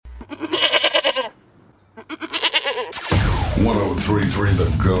103.3 The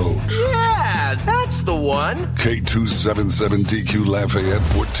GOAT. Yeah, that's the one. K277DQ Lafayette,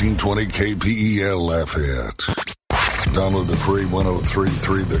 1420 KPEL Lafayette. Download the free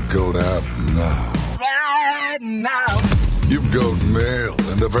 103.3 The GOAT app now. Right now. You've GOAT mail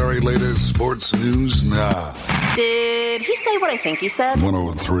and the very latest sports news now. Did he say what I think he said?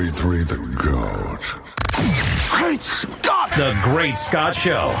 103.3 The GOAT. Great Scott! The Great Scott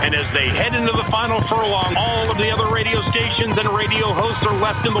Show. And as they head into the final furlong, all of the other radio stations and radio hosts are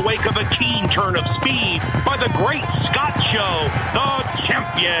left in the wake of a keen turn of speed by the Great Scott Show, the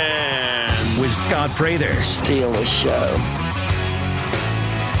champion. With Scott Prather. Steal the show.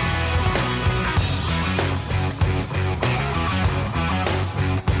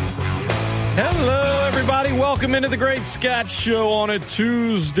 Hello, everybody. Welcome into the Great Scott Show on a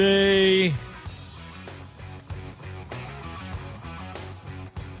Tuesday.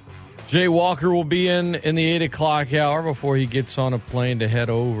 Jay Walker will be in the 8 o'clock hour before he gets on a plane to head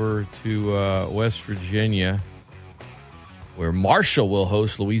over to West Virginia, where Marshall will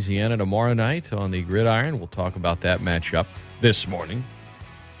host Louisiana tomorrow night on the Gridiron. We'll talk about that matchup this morning.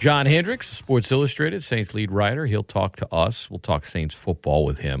 John Hendrix, Sports Illustrated, Saints lead writer. He'll talk to us. We'll talk Saints football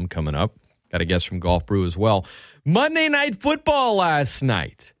with him coming up. Got a guest from Golf Brew as well. Monday Night Football last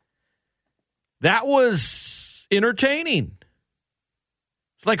night. That was entertaining.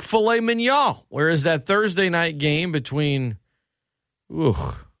 It's like filet mignon, whereas that Thursday night game between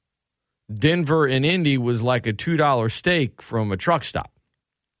Denver and Indy was like a $2 steak from a truck stop.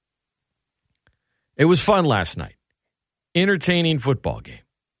 It was fun last night. Entertaining football game.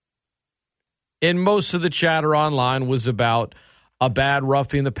 And most of the chatter online was about a bad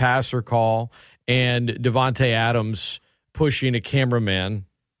roughing the passer call and Devontae Adams pushing a cameraman.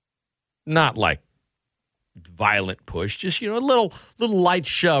 Not like violent push, just, a little light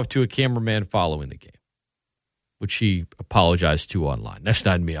shove to a cameraman following the game, which he apologized to online. That's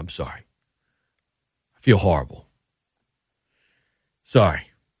not me. I'm sorry. I feel horrible. Sorry.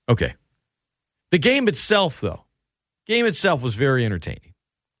 Okay. The game itself, though, was very entertaining.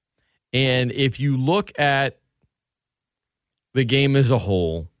 And if you look at the game as a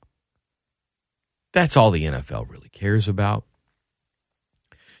whole, that's all the NFL really cares about.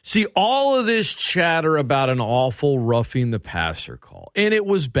 See, all of this chatter about an awful roughing the passer call, and it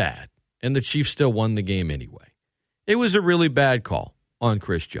was bad, and the Chiefs still won the game anyway. It was a really bad call on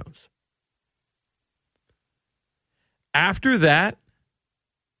Chris Jones. After that,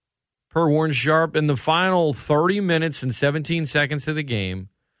 per Warren Sharp, in the final 30 minutes and 17 seconds of the game,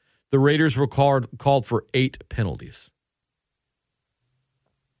 the Raiders were called for 8 penalties.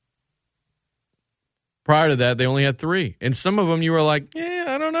 Prior to that, they only had 3. And some of them you were like,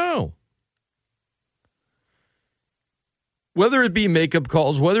 I don't know. Whether it be makeup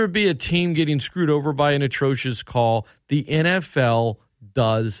calls, whether it be a team getting screwed over by an atrocious call, the NFL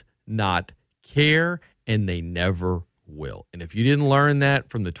does not care, and they never will. And if you didn't learn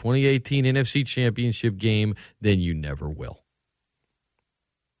that from the 2018 NFC Championship game, then you never will.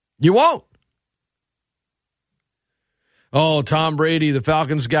 You won't. Oh, Tom Brady, the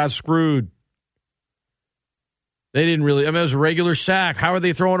Falcons got screwed. They didn't really. It was a regular sack. How are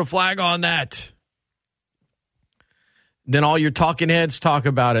they throwing a flag on that? Then all your talking heads talk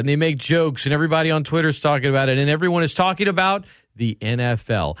about it, and they make jokes, and everybody on Twitter is talking about it, and everyone is talking about the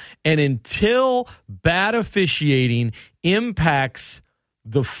NFL. And until bad officiating impacts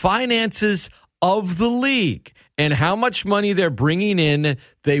the finances of the league and how much money they're bringing in,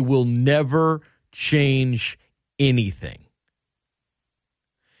 they will never change anything.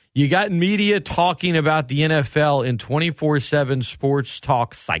 You got media talking about the NFL in 24/7 sports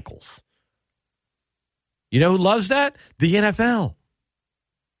talk cycles. You know who loves that? The NFL.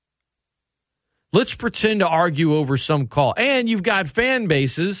 Let's pretend to argue over some call. And you've got fan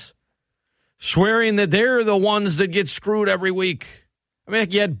bases swearing that they're the ones that get screwed every week. I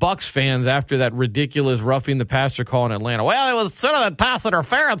mean, you had Bucs fans after that ridiculous roughing the passer call in Atlanta. Well, it was sort of a pass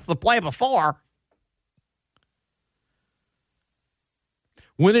interference the play before.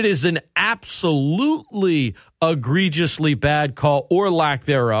 When it is an absolutely egregiously bad call or lack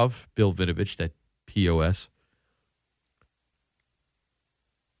thereof, Bill Vinovich, that POS,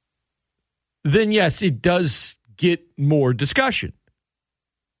 then yes, it does get more discussion.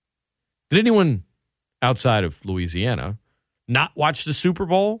 Did anyone outside of Louisiana not watch the Super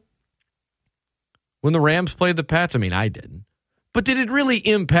Bowl when the Rams played the Pats? I mean, I didn't. But did it really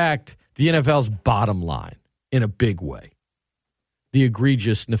impact the NFL's bottom line in a big way? The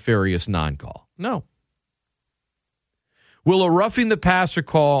egregious, nefarious non-call? No. Will a roughing the passer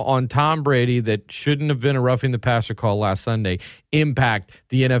call on Tom Brady that shouldn't have been a roughing the passer call last Sunday impact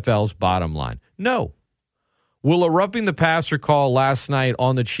the NFL's bottom line? No. Will a roughing the passer call last night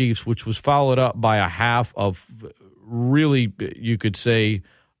on the Chiefs, which was followed up by a half of really, you could say,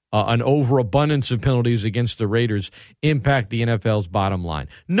 an overabundance of penalties against the Raiders, impact the NFL's bottom line?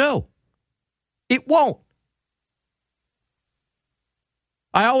 No, it won't.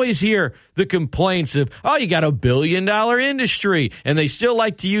 I always hear the complaints of, oh, you got $1 billion industry, and they still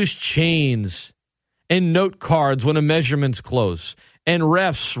like to use chains and note cards when a measurement's close, and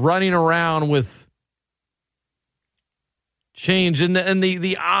refs running around with chains and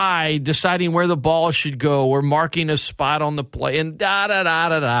the eye deciding where the ball should go or marking a spot on the play and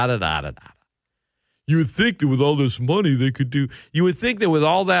da-da-da-da-da-da-da-da. You would think that with all this money they could do, you would think that with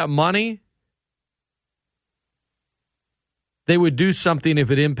all that money, they would do something if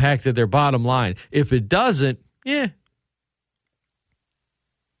it impacted their bottom line. If it doesn't, yeah.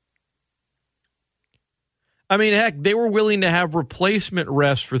 I mean, heck, they were willing to have replacement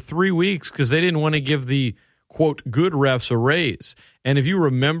refs for 3 weeks because they didn't want to give the, quote, good refs a raise. And if you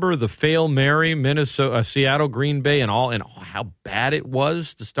remember the Fail Mary, Minnesota, Seattle, Green Bay, and how bad it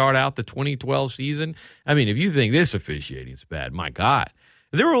was to start out the 2012 season, I mean, if you think this officiating is bad, my God.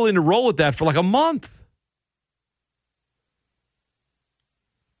 They were willing to roll with that for like a month.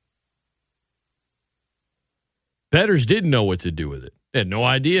 Bettors didn't know what to do with it. They had no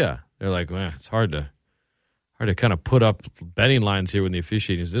idea. They're like, well, it's hard to kind of put up betting lines here when the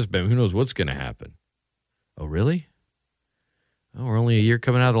officiating is this bad. Who knows what's going to happen? Oh, really? Oh, we're only a year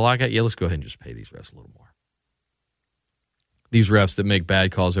coming out of the lockout? Yeah, let's go ahead and just pay these refs a little more. These refs that make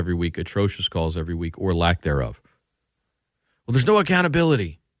bad calls every week, atrocious calls every week, or lack thereof. Well, there's no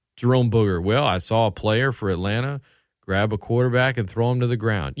accountability. Jerome Booger. Well, I saw a player for Atlanta grab a quarterback and throw him to the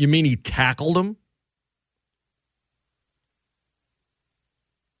ground. You mean he tackled him?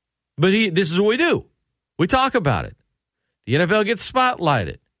 But this is what we do. We talk about it. The NFL gets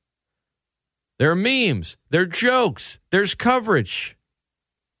spotlighted. There are memes. There are jokes. There's coverage.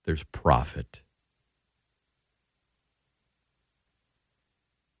 There's profit.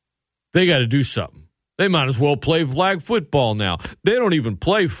 They got to do something. They might as well play flag football now. They don't even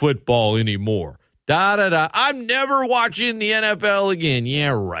play football anymore. Da-da-da. I'm never watching the NFL again. Yeah,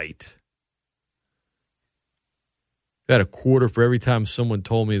 right. If I had a quarter for every time someone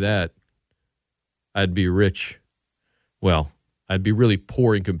told me that, I'd be rich. Well, I'd be really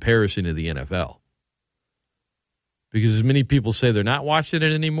poor in comparison to the NFL. Because as many people say they're not watching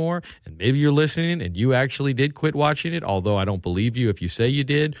it anymore, and maybe you're listening and you actually did quit watching it, although I don't believe you. If you say you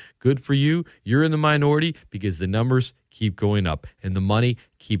did, good for you. You're in the minority because the numbers keep going up, and the money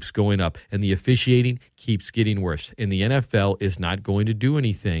keeps going up, and the officiating keeps getting worse. And the NFL is not going to do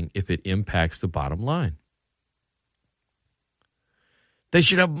anything if it impacts the bottom line. They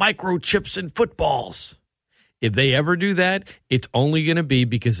should have microchips in footballs. If they ever do that, it's only going to be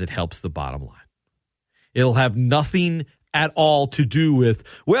because it helps the bottom line. It'll have nothing at all to do with,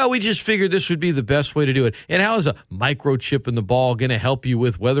 well, we just figured this would be the best way to do it. And how is a microchip in the ball going to help you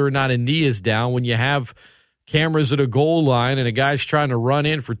with whether or not a knee is down when you have cameras at a goal line and a guy's trying to run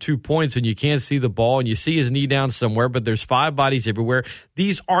in for 2 points and you can't see the ball and you see his knee down somewhere, but there's 5 bodies everywhere?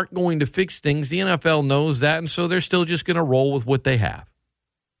 These aren't going to fix things. The NFL knows that, and so they're still just going to roll with what they have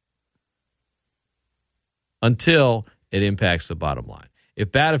until it impacts the bottom line.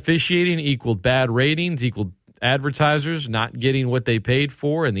 If bad officiating equaled bad ratings, equaled advertisers not getting what they paid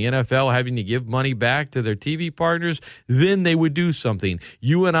for, and the NFL having to give money back to their TV partners, then they would do something.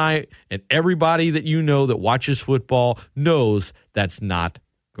 You and I and everybody that you know that watches football knows that's not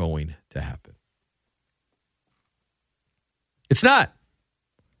going to happen. It's not.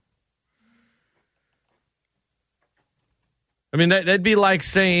 I mean, that'd be like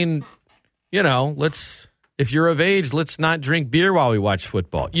saying, you know, if you're of age, let's not drink beer while we watch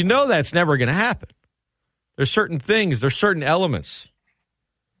football. You know that's never going to happen. There's certain things, there's certain elements.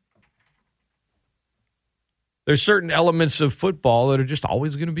 There's certain elements of football that are just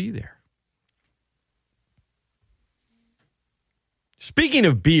always going to be there. Speaking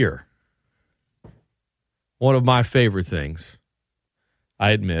of beer, one of my favorite things,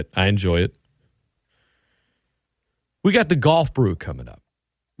 I admit, I enjoy it. We got the golf brew coming up.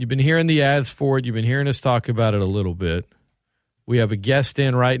 You've been hearing the ads for it. You've been hearing us talk about it a little bit. We have a guest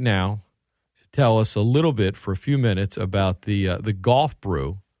in right now to tell us a little bit for a few minutes about the golf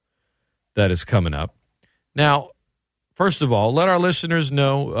brew that is coming up. Now, first of all, let our listeners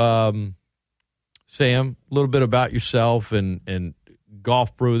know, Sam, a little bit about yourself and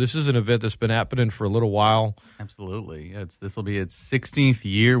golf brew. This is an event that's been happening for a little while. Absolutely. This will be its 16th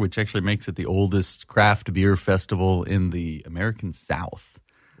year, which actually makes it the oldest craft beer festival in the American South.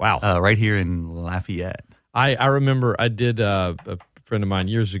 Wow. Right here in Lafayette. I remember I did, a friend of mine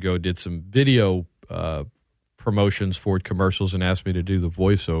years ago did some video promotions, Ford commercials, and asked me to do the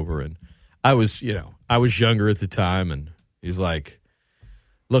voiceover. And I was younger at the time, and he's like,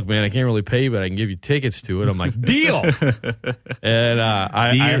 "Look, man, I can't really pay you, but I can give you tickets to it." I'm like, "Deal!" And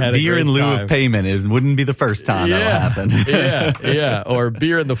I had beer in lieu time. of payment wouldn't be the first time that'll happen. yeah, or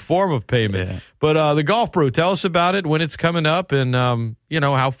beer in the form of payment. Yeah. But the Golf Brew, tell us about it, when it's coming up, and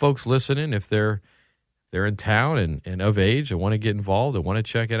how folks listening, if they're in town and of age and want to get involved and want to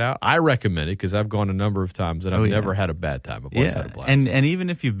check it out. I recommend it because I've gone a number of times and I've never had a bad time. I've always had a blast. And even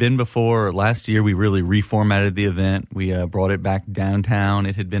if you've been before, last year we really reformatted the event. We brought it back downtown.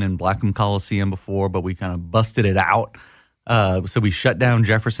 It had been in Blackham Coliseum before, but we kind of busted it out. So we shut down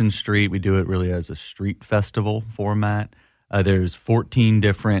Jefferson Street. We do it really as a street festival format. There's 14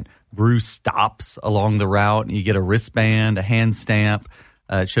 different brew stops along the route. You get a wristband, a hand stamp.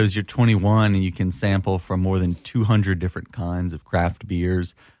 It shows you're 21 and you can sample from more than 200 different kinds of craft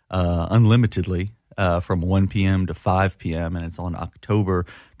beers unlimitedly from 1 p.m. to 5 p.m. And it's on October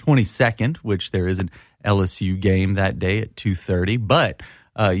 22nd, which there is an LSU game that day at 2:30. But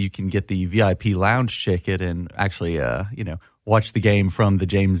you can get the VIP lounge ticket and actually, watch the game from the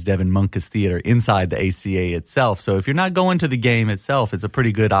James Devin Munkus Theater inside the ACA itself. So if you're not going to the game itself, it's a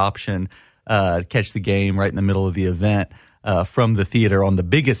pretty good option to catch the game right in the middle of the event. From the theater on the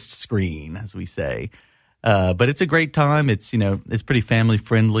biggest screen, as we say. But it's a great time. It's pretty family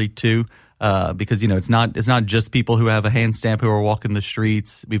friendly too, because it's not just people who have a hand stamp who are walking the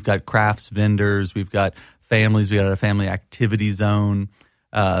streets. We've got crafts vendors, we've got families, we got a family activity zone.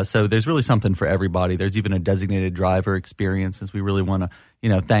 So there's really something for everybody. There's even a designated driver experience, as we really want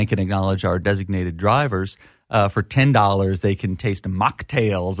to thank and acknowledge our designated drivers. For $10, they can taste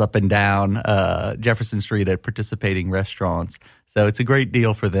mocktails up and down Jefferson Street at participating restaurants. So it's a great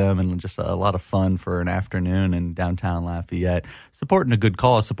deal for them and just a lot of fun for an afternoon in downtown Lafayette. Supporting a good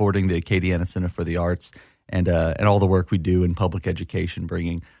cause, supporting the Acadiana Center for the Arts and all the work we do in public education,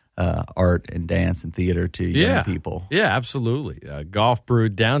 bringing art and dance and theater to young people. Yeah, absolutely. Golf Brew,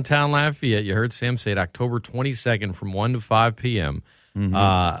 downtown Lafayette. You heard Sam say it, October 22nd from 1 to 5 p.m.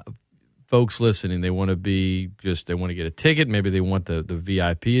 Mm-hmm. Folks listening, they want to get a ticket. Maybe they want the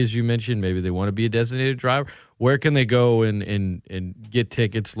VIP, as you mentioned. Maybe they want to be a designated driver. Where can they go and get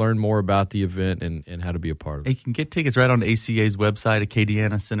tickets, learn more about the event, and how to be a part of it? They can get tickets right on ACA's website,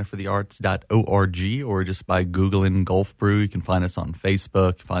 acadianacenterforthearts.org, or just by Googling Golf Brew. You can find us on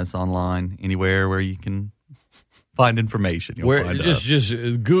Facebook, find us online, anywhere where you can find information. You'll find us. Just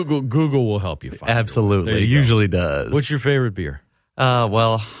Google will help you find Absolutely. It usually does. What's your favorite beer?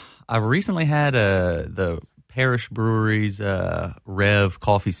 Well, I recently had the Parish Brewery's Rev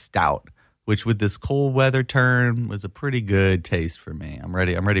Coffee Stout, which with this cold weather turn was a pretty good taste for me. I'm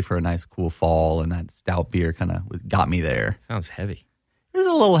ready for a nice cool fall, and that stout beer kind of got me there. Sounds heavy. It's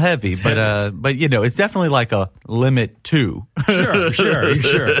a little heavy, but it's definitely like a limit 2.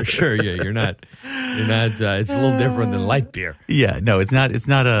 Sure. Yeah, you're not. It's a little different than light beer. Yeah, no, it's not. It's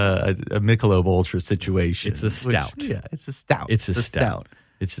not a Michelob Ultra situation. It's a stout. It's a stout. It's a stout.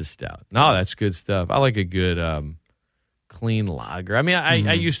 It's a stout. No, that's good stuff. I like a good clean lager. I mean,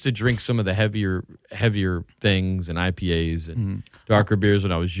 I used to drink some of the heavier things and IPAs and darker beers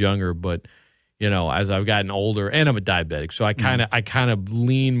when I was younger, but as I've gotten older, and I'm a diabetic, so I kind of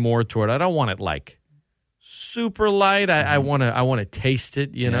lean more toward. I don't want it like super light. I want to taste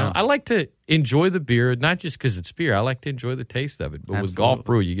it. I like to enjoy the beer, not just because it's beer. I like to enjoy the taste of it. But with Golf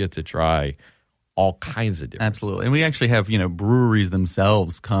Brew, you get to try all kinds of different Absolutely. And we actually have, breweries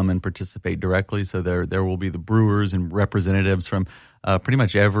themselves come and participate directly. So there will be the brewers and representatives from pretty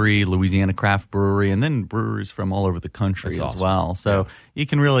much every Louisiana craft brewery, and then brewers from all over the country as well. So you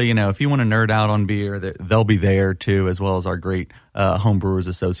can really, if you want to nerd out on beer, they'll be there too, as well as our great Home Brewers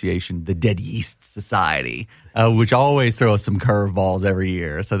Association, the Dead Yeast Society, which always throws some curveballs every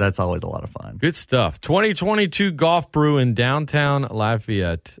year. So that's always a lot of fun. Good stuff. 2022 Golf Brew in downtown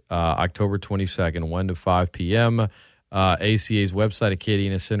Lafayette, October 22nd, 1 to 5 p.m. ACA's website,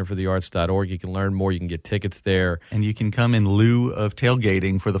 acadianacenterforthearts.org. You can learn more. You can get tickets there. And you can come in lieu of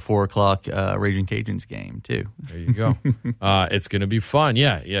tailgating for the 4 o'clock Raging Cajuns game, too. There you go. It's going to be fun.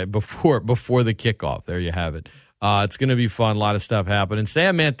 Yeah, before the kickoff. There you have it. It's going to be fun. A lot of stuff happening.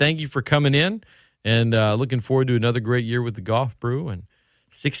 Sam, man, thank you for coming in, and looking forward to another great year with the Golf Brew, and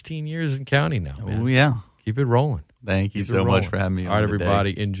 16 years and counting now, man. Oh, yeah. Keep it rolling. Thank you so much for having me on. All right,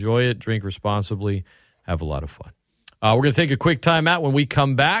 everybody, enjoy it. Drink responsibly. Have a lot of fun. We're going to take a quick time out. When we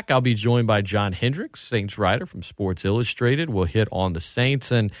come back, I'll be joined by John Hendrix, Saints writer from Sports Illustrated. We'll hit on the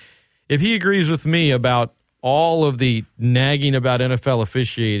Saints. And if he agrees with me about all of the nagging about NFL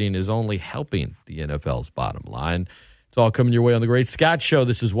officiating is only helping the NFL's bottom line, It's all coming your way on The Great Scott Show.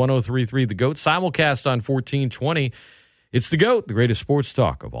 This is 103.3 The GOAT, simulcast on 1420. It's The GOAT, the greatest sports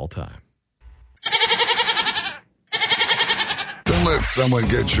talk of all time. Don't let someone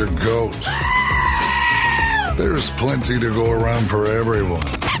get your goat. There's plenty to go around for everyone.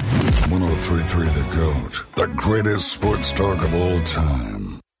 103.3 The GOAT, the greatest sports talk of all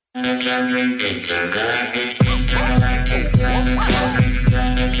time.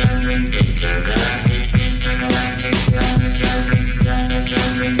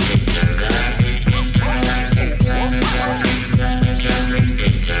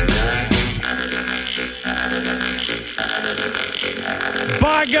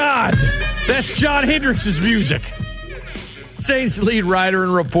 By God, that's John Hendrix's music. Saints lead writer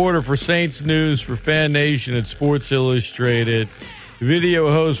and reporter for Saints News for Fan Nation and Sports Illustrated.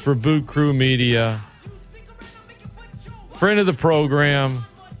 Video host for Boot Crew Media. Friend of the program.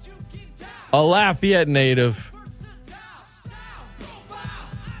 A Lafayette native.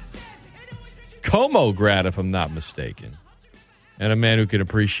 Como grad, if I'm not mistaken. And a man who can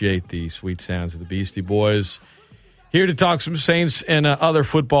appreciate the sweet sounds of the Beastie Boys. Here to talk some Saints and other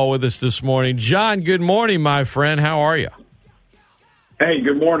football with us this morning. John, good morning, my friend. How are you? Hey,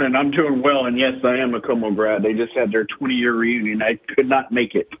 good morning. I'm doing well, and yes, I am a Como grad. They just had their 20-year reunion. I could not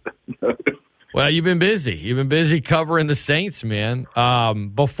make it. Well, you've been busy. You've been busy covering the Saints, man.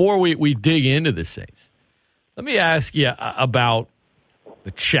 Before we dig into the Saints, let me ask you about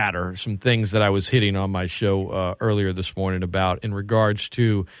the chatter, some things that I was hitting on my show earlier this morning about in regards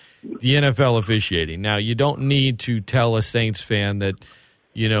to the NFL officiating. Now, you don't need to tell a Saints fan that,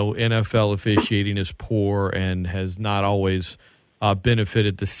 NFL officiating is poor and has not always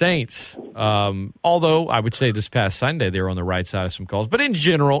benefited the Saints. Although I would say this past Sunday they were on the right side of some calls. But in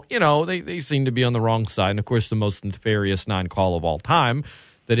general, they seem to be on the wrong side. And, of course, the most nefarious non-call of all time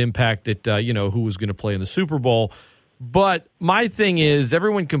that impacted, who was going to play in the Super Bowl. But my thing is,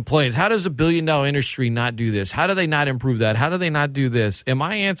 everyone complains, how does a billion-dollar industry not do this? How do they not improve that? How do they not do this? And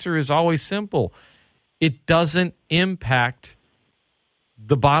my answer is always simple. It doesn't impact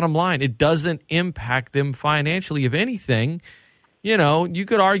the bottom line. It doesn't impact them financially. If anything, you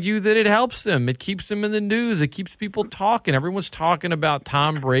could argue that it helps them. It keeps them in the news. It keeps people talking. Everyone's talking about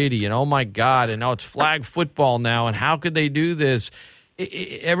Tom Brady and, oh, my God, and now it's flag football now, and how could they do this?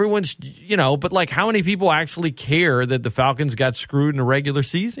 Everyone's, but like how many people actually care that the Falcons got screwed in a regular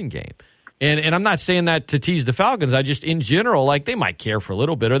season game? And I'm not saying that to tease the Falcons. I just, in general, like they might care for a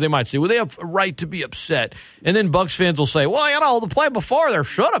little bit, or they might say, well, they have a right to be upset. And then Bucs fans will say, well, the play before there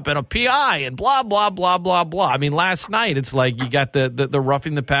should have been a PI and blah, blah, blah, blah, blah. I mean, last night it's like you got the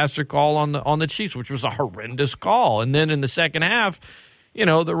roughing the passer call on the Chiefs, which was a horrendous call. And then in the second half, the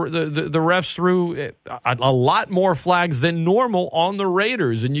refs threw a lot more flags than normal on the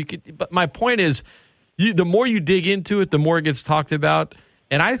Raiders. But my point is, the more you dig into it, the more it gets talked about.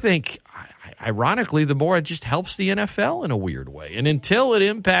 And I think, ironically, the more it just helps the NFL in a weird way. And until it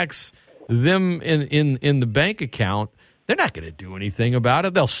impacts them in the bank account, they're not going to do anything about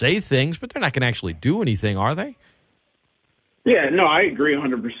it. They'll say things, but they're not going to actually do anything, are they? Yeah, no, I agree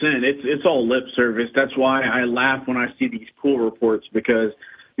 100%. It's all lip service. That's why I laugh when I see these pool reports because,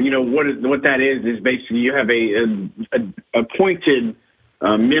 what that is basically you have a appointed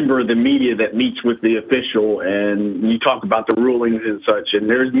member of the media that meets with the official and you talk about the rulings and such. And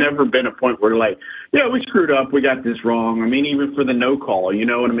there's never been a point where like, we screwed up. We got this wrong. I mean, even for the no call, you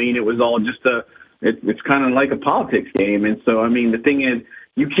know what I mean? It was all just it's kind of like a politics game. And so, I mean, the thing is,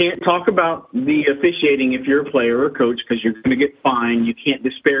 you can't talk about the officiating if you're a player or a coach because you're going to get fined. You can't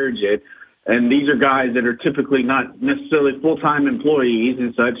disparage it. And these are guys that are typically not necessarily full-time employees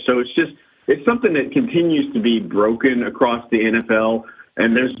and such. So it's something that continues to be broken across the NFL.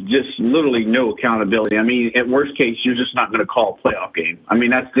 And there's just literally no accountability. I mean, at worst case, you're just not going to call a playoff game. I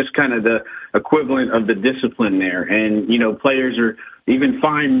mean, that's just kind of the equivalent of the discipline there. And, players are even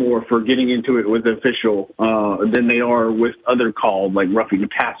fined more for getting into it with the official than they are with other calls like roughing the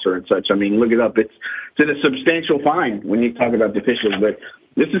passer and such. I mean, look it up. It's a substantial fine when you talk about the officials. But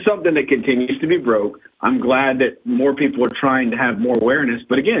this is something that continues to be broke. I'm glad that more people are trying to have more awareness.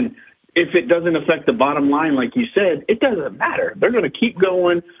 But again, if it doesn't affect the bottom line, like you said, it doesn't matter. They're going to keep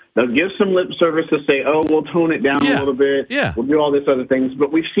going. They'll give some lip service to say, oh, we'll tone it down a little bit. Yeah. We'll do all this other things.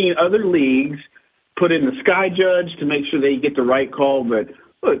 But we've seen other leagues put in the sky judge to make sure they get the right call. But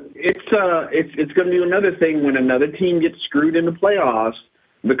look, it's going to do another thing when another team gets screwed in the playoffs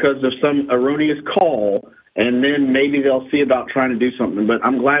because of some erroneous call. and then maybe they'll see about trying to do something. But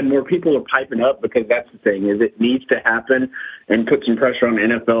I'm glad more people are piping up, because that's the thing, is it needs to happen and put some pressure on the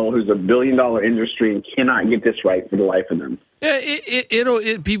NFL, who's a billion-dollar industry and cannot get this right for the life of them.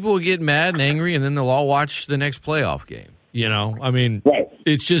 Yeah, people will get mad and angry, and then they'll all watch the next playoff game. You know, I mean, right.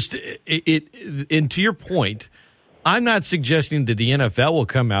 It's just and to your point, I'm not suggesting that the NFL will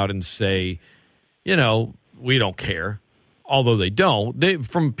come out and say, you know, we don't care. Although they don't.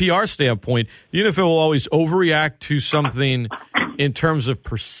 From a PR standpoint, the NFL will always overreact to something in terms of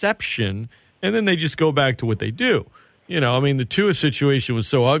perception, and then they just go back to what they do. You know, I mean, the Tua situation was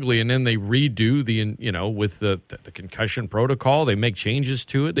so ugly, and then they redo with the concussion protocol. They make changes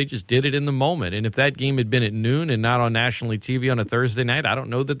to it. They just did it in the moment. And if that game had been at noon and not on nationally TV on a Thursday night, I don't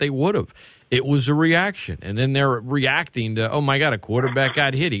know that they would have. It was a reaction. And then they're reacting to, oh, my God, a quarterback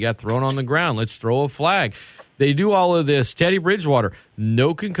got hit. He got thrown on the ground. Let's throw a flag. They do all of this. Teddy Bridgewater,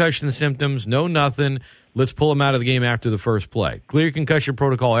 no concussion symptoms, no nothing. Let's pull him out of the game after the first play. Clear concussion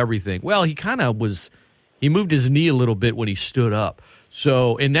protocol, everything. Well, he kind of was – he moved his knee a little bit when he stood up.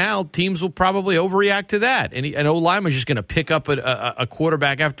 So, and now teams will probably overreact to that. And O-lineman's just going to pick up a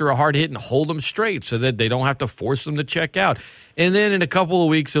quarterback after a hard hit and hold them straight so that they don't have to force them to check out. And then in a couple of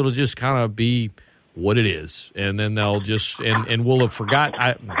weeks, it'll just kind of be what it is. And then they'll just, and we'll have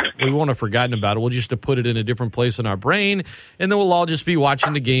we won't have forgotten about it. We'll just have put it in a different place in our brain. And then we'll all just be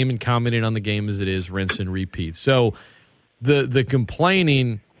watching the game and commenting on the game as it is, rinse and repeat. So the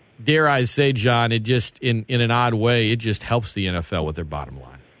complaining, dare I say, John, it just, in an odd way, it just helps the NFL with their bottom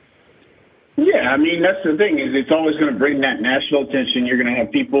line. Yeah, I mean, that's the thing, is it's always going to bring that national attention. You're going to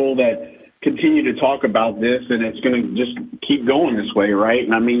have people that continue to talk about this, and it's going to just keep going this way, right?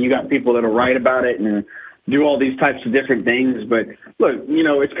 And, I mean, you got people that'll write about it and do all these types of different things. But, look, you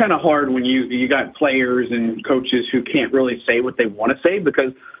know, it's kind of hard when you got players and coaches who can't really say what they want to say,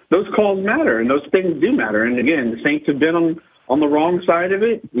 because those calls matter and those things do matter. And, again, the Saints have been on the wrong side of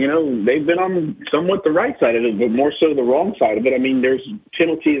it. You know, they've been on somewhat the right side of it, but more so the wrong side of it. I mean, there's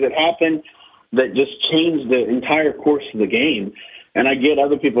penalties that happen that just change the entire course of the game. And I get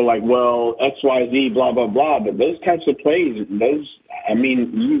other people like, well, XYZ, blah, blah, blah. But those types of plays, I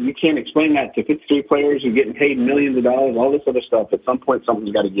mean, you can't explain that to 53 players who are getting paid millions of dollars, all this other stuff. At some point,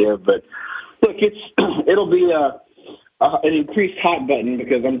 something's got to give. But, look, it'll be an increased hot button,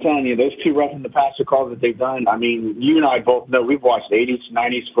 because I'm telling you, those two roughing the passer calls that they've done, I mean, you and I both know we've watched 80s,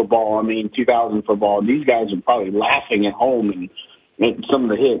 90s football, 2000 football. These guys are probably laughing at home and some of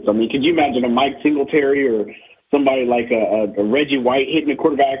the hits. I mean, could you imagine a Mike Singletary or somebody like a Reggie White hitting a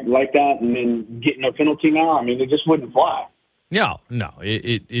quarterback like that and then getting a penalty now? I mean, it just wouldn't fly. No.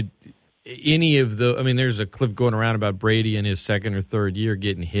 Any of the, I mean, there's a clip going around about Brady in his second or third year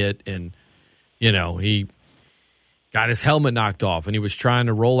getting hit, and, you know, he got his helmet knocked off, and he was trying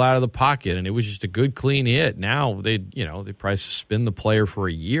to roll out of the pocket, and it was just a good, clean hit. Now they probably suspend the player for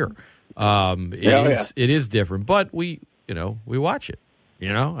a year. It is different, but we watch it. You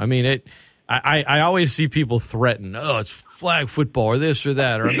know, I mean, I always see people threaten, oh, it's flag football or this or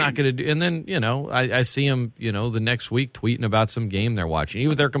that, or I'm not going to do. And then, I see them, the next week tweeting about some game they're watching.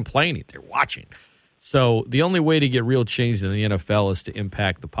 Even if they're complaining, they're watching. So the only way to get real change in the NFL is to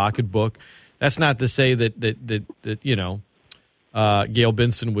impact the pocketbook. That's not to say that Gail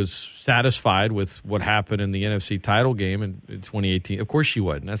Benson was satisfied with what happened in the NFC title game in 2018. Of course she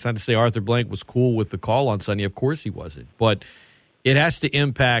wasn't. That's not to say Arthur Blank was cool with the call on Sunday. Of course he wasn't. But it has to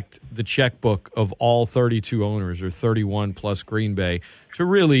impact the checkbook of all 32 owners, or 31 plus Green Bay, to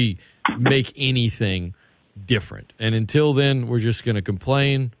really make anything different. And until then, we're just going to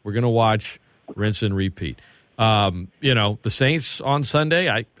complain. We're going to watch, rinse and repeat. The Saints on Sunday,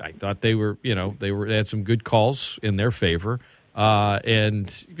 I thought they had some good calls in their favor.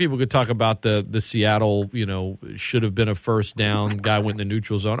 And people could talk about the Seattle, should have been a first down, guy went in the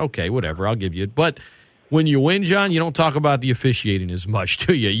neutral zone. Okay, whatever, I'll give you it. But when you win, John, you don't talk about the officiating as much,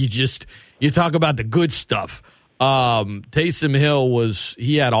 do you? You talk about the good stuff. Taysom Hill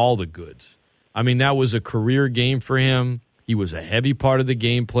he had all the goods. I mean, that was a career game for him. He was a heavy part of the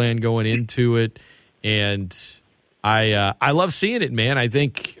game plan going into it. And I love seeing it, man. I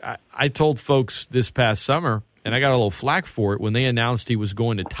think I told folks this past summer, and I got a little flack for it, when they announced he was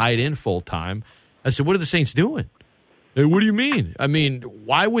going to tight end full-time. I said, what are the Saints doing? Hey, what do you mean? I mean,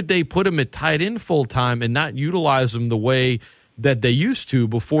 why would they put him at tight end full-time and not utilize him the way that they used to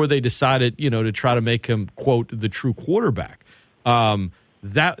before they decided, to try to make him, quote, the true quarterback? And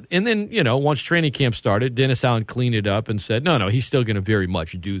then, once training camp started, Dennis Allen cleaned it up and said, no, he's still going to very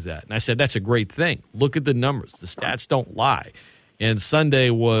much do that. And I said, that's a great thing. Look at the numbers. The stats don't lie. And Sunday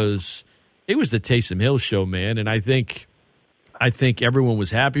was the Taysom Hill show, man. And I think everyone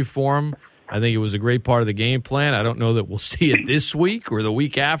was happy for him. I think it was a great part of the game plan. I don't know that we'll see it this week or the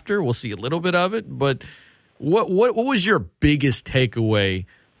week after. We'll see a little bit of it. But what was your biggest takeaway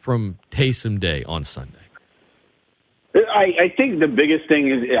from Taysom Day on Sunday? I think the biggest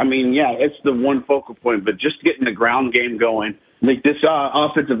thing is, it's the one focal point, but just getting the ground game going. Like this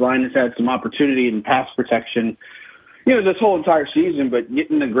offensive line has had some opportunity in pass protection, this whole entire season, but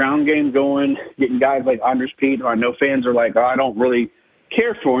getting the ground game going, getting guys like Hendrix, who I know fans are like, I don't really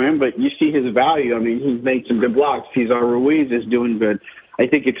care for him, but you see his value. I mean, he's made some good blocks. Ruiz is doing good. I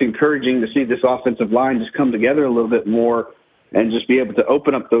think it's encouraging to see this offensive line just come together a little bit more and just be able to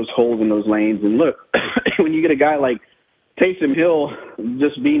open up those holes in those lanes. And look, when you get a guy like Taysom Hill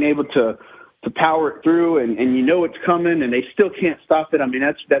just being able to power it through and it's coming and they still can't stop it. I mean,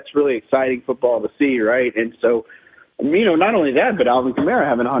 that's really exciting football to see, right? And so, not only that, but Alvin Kamara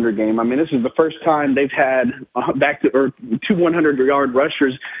having a 100 game. I mean, this is the first time they've had two 100-yard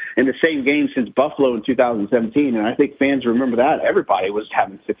rushers in the same game since Buffalo in 2017. And I think fans remember that. Everybody was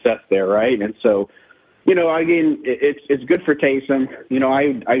having success there, right? And so, again, it's good for Taysom.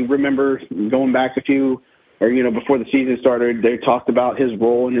 I remember going back before the season started, they talked about his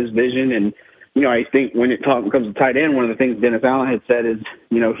role and his vision. And, I think when it comes to tight end, one of the things Dennis Allen had said is,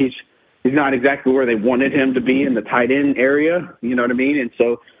 he's not exactly where they wanted him to be in the tight end area. You know what I mean? And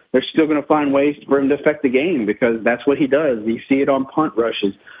so they're still going to find ways for him to affect the game because that's what he does. You see it on punt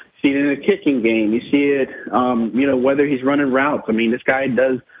rushes. You see it in the kicking game. You see it, whether he's running routes. I mean, this guy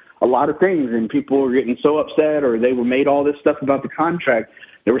does a lot of things, and people were getting so upset or they were made all this stuff about the contract.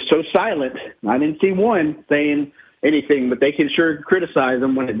 They were so silent. I didn't see one saying anything, but they can sure criticize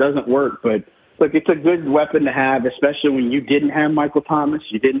him when it doesn't work. But look, it's a good weapon to have, especially when you didn't have Michael Thomas,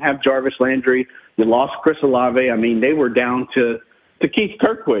 you didn't have Jarvis Landry, you lost Chris Olave. I mean, they were down to Keith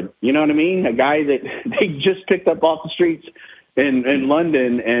Kirkwood. You know what I mean? A guy that they just picked up off the streets in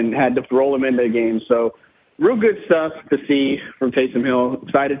London and had to roll him into the game. So real good stuff to see from Taysom Hill.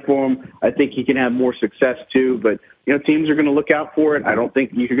 Excited for him. I think he can have more success too. But, teams are going to look out for it. I don't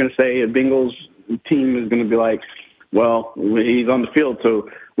think you're going to say a Bengals team is going to be like, well, he's on the field, so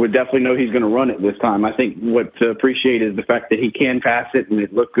we definitely know he's going to run it this time. I think what to appreciate is the fact that he can pass it, and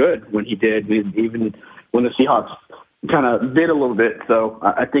it looked good when he did, even when the Seahawks kind of did a little bit. So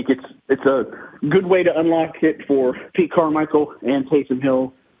I think it's a good way to unlock it for Pete Carmichael and Taysom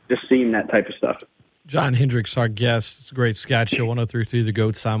Hill, just seeing that type of stuff. John Hendrix, our guest. It's a great Scott Show, 103.3 The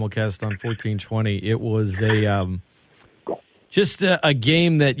GOAT simulcast on 1420. It was just a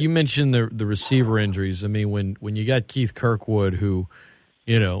game that you mentioned the receiver injuries. I mean, when you got Keith Kirkwood, who,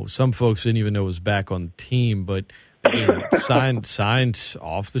 some folks didn't even know was back on the team, but signed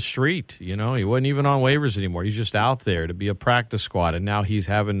off the street. He wasn't even on waivers anymore. He's just out there to be a practice squad, and now he's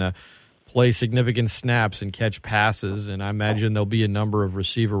having to play significant snaps and catch passes, and I imagine there'll be a number of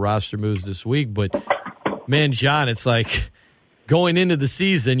receiver roster moves this week. But, man, John, it's like going into the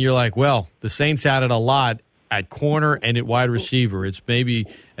season, you're like, well, the Saints added a lot at corner and at wide receiver. It's maybe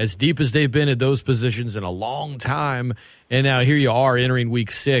as deep as they've been at those positions in a long time, and now here you are entering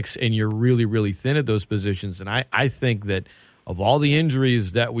week 6, and you're really, really thin at those positions. And I think that of all the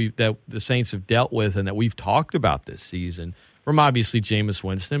injuries that the Saints have dealt with and that we've talked about this season, from obviously Jameis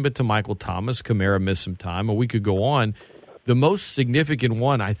Winston, but to Michael Thomas, Kamara missed some time, and we could go on. The most significant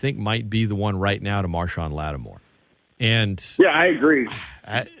one, I think, might be the one right now to Marshawn Lattimore. And yeah, I agree.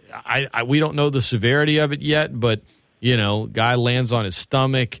 We don't know the severity of it yet, but, guy lands on his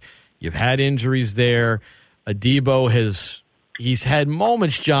stomach. You've had injuries there. Adebo he's had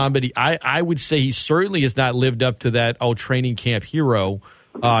moments, John, but I would say he certainly has not lived up to that, training camp hero.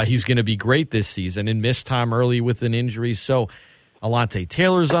 He's going to be great this season and missed time early with an injury. So Alontae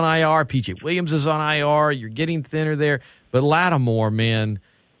Taylor's on IR. P.J. Williams is on IR. You're getting thinner there. But Lattimore, man,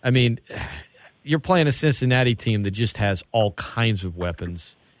 I mean, you're playing a Cincinnati team that just has all kinds of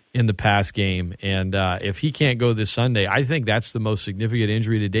weapons in the pass game. And if he can't go this Sunday, I think that's the most significant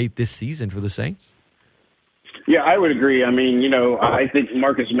injury to date this season for the Saints. Yeah, I would agree. I mean, I think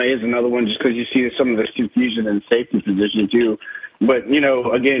Marcus May is another one just because you see some of this confusion in the safety position too. But,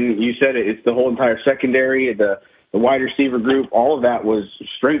 again, you said it, it's the whole entire secondary, the wide receiver group, all of that was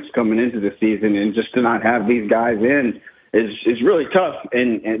strengths coming into the season. And just to not have these guys in is really tough.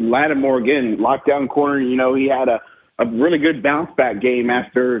 And Lattimore, again, lockdown corner, he had a really good bounce-back game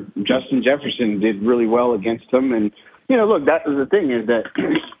after Justin Jefferson did really well against him. And, look, that was the thing is that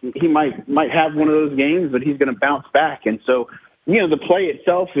he might have one of those games, but he's going to bounce back. And so, the play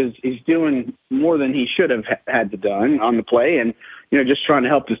itself is doing more than he should have had to done on the play. And, just trying to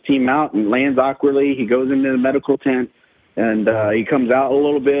help his team out and lands awkwardly. He goes into the medical tent and he comes out a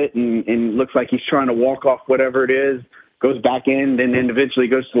little bit and looks like he's trying to walk off whatever it is. goes back in and then eventually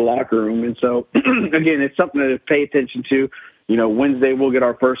goes to the locker room. And so, again, it's something to pay attention to. Wednesday we'll get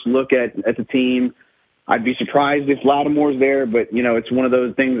our first look at the team. I'd be surprised if Lattimore's there, but, it's one of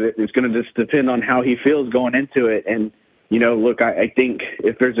those things that is going to just depend on how he feels going into it. And, look, I think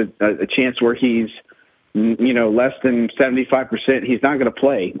if there's a chance where he's, less than 75%, he's not going to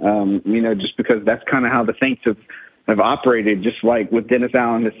play, just because that's kind of how the Saints have operated, just like what Dennis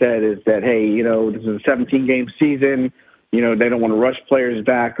Allen has said, is that, hey, this is a 17-game season. They don't want to rush players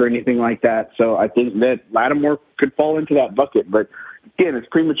back or anything like that. So I think that Lattimore could fall into that bucket. But, again, it's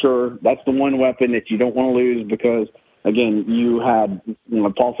premature. That's the one weapon that you don't want to lose because, again, you had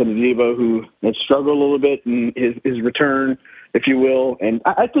Paul Adebo, who had struggled a little bit in his return, if you will. And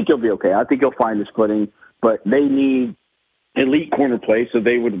I think he'll be okay. I think he'll find his footing. But they need elite corner play, so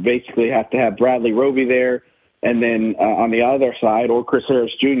they would basically have to have Bradley Roby there. And then on the other side, or Chris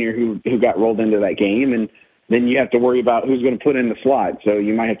Harris Jr., who got rolled into that game. And then you have to worry about who's going to put in the slot. So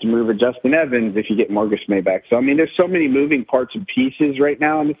you might have to move Justin Evans if you get Marcus May back. So, there's so many moving parts and pieces right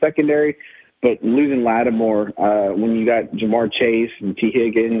now in the secondary. But losing Lattimore, when you got Jamar Chase and T.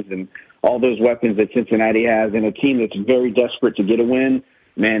 Higgins and all those weapons that Cincinnati has and a team that's very desperate to get a win,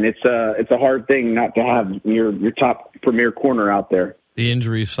 man, it's a hard thing not to have your top premier corner out there. The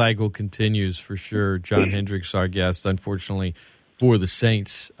injury cycle continues for sure. John Hendrix, our guest, unfortunately for the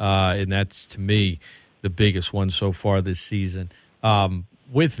Saints, and that's, to me, the biggest one so far this season.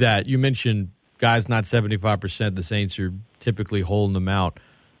 With that, you mentioned guys not 75%. The Saints are typically holding them out.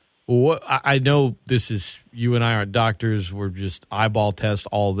 I know this is, you and I aren't doctors. We're just eyeball test,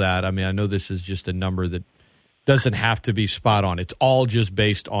 all that. I know this is just a number that doesn't have to be spot on. It's all just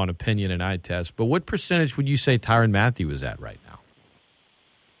based on opinion and eye test. But what percentage would you say Tyrann Mathieu is at right now?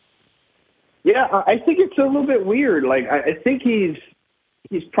 Yeah, I think it's a little bit weird. Like, I think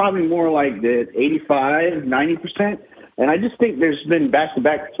he's probably more like the 85, 90%. And I just think there's been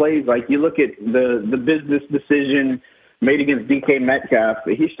back-to-back plays. Like, you look at the business decision made against DK Metcalf.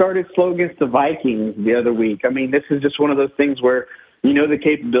 He started slow against the Vikings the other week. This is just one of those things where the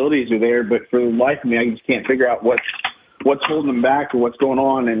capabilities are there, but for the life of me, I just can't figure out what's holding them back or what's going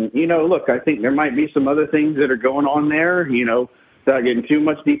on. And, look, I think there might be some other things that are going on there, without getting too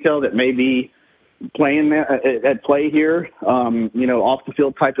much detail, that may be playing at play here, off the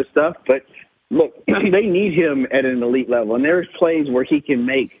field type of stuff. But look, they need him at an elite level, and there's plays where he can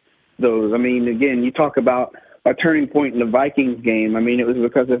make those. Again, you talk about a turning point in the Vikings game. It was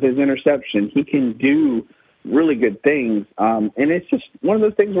because of his interception. He can do really good things, and it's just one of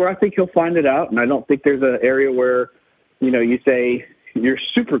those things where I think he'll find it out. And I don't think there's an area where you say you're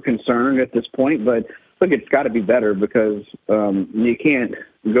super concerned at this point, but look, it's got to be better because you can't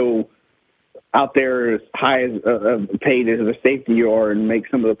go out there as high as paid as a safety you are and make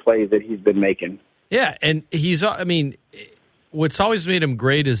some of the plays that he's been making. Yeah, and he's, what's always made him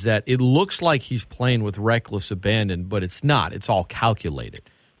great is that it looks like he's playing with reckless abandon, but it's not. It's all calculated.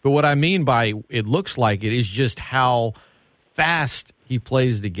 But what I mean by it looks like it is just how fast he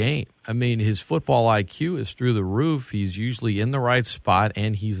plays the game. His football IQ is through the roof. He's usually in the right spot,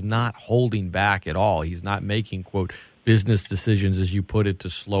 and he's not holding back at all. He's not making, quote, business decisions, as you put it, to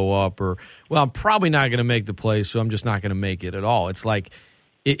slow up or, well, I'm probably not going to make the play, so I'm just not going to make it at all. It's like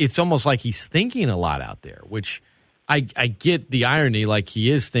it's almost like he's thinking a lot out there, which I get the irony, like he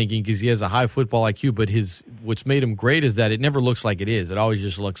is thinking because he has a high football IQ, but what's made him great is that it never looks like it is. It always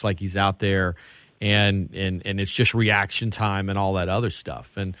just looks like he's out there and it's just reaction time and all that other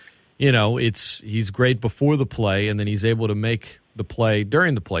stuff. And, he's great before the play, and then he's able to make the play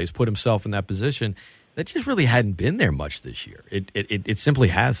during the plays, put himself in that position. That just really hadn't been there much this year. It simply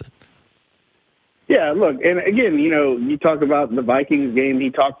hasn't. Yeah, look, and again, you talk about the Vikings game.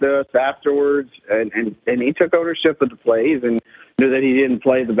 He talked to us afterwards, and he took ownership of the plays and knew that he didn't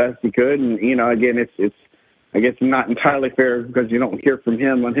play the best he could. And again, it's I guess not entirely fair because you don't hear from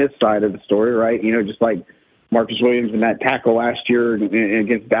him on his side of the story, right? Just like Marcus Williams and that tackle last year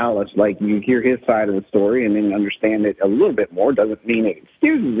against Dallas, like you hear his side of the story and then understand it a little bit more. Doesn't mean it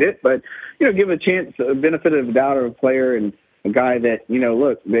excuses it, but, give a chance, a benefit of the doubt of a player and a guy that,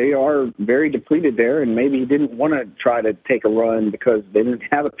 look, they are very depleted there, and maybe he didn't want to try to take a run because they didn't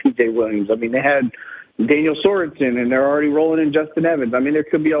have a P.J. Williams. They had Daniel Sorensen, and they're already rolling in Justin Evans. There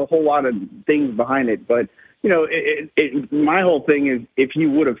could be a whole lot of things behind it, but, my whole thing is if you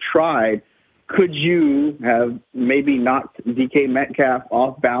would have tried, could you have maybe knocked DK Metcalf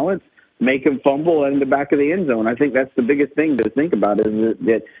off balance, make him fumble in the back of the end zone? I think that's the biggest thing to think about is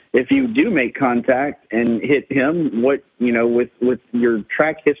that if you do make contact and hit him, with your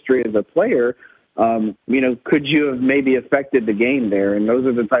track history as a player, could you have maybe affected the game there? And those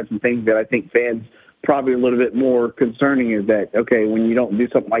are the types of things that I think fans probably a little bit more concerning is that, okay, when you don't do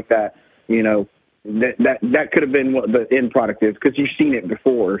something like that, that could have been what the end product is, because you've seen it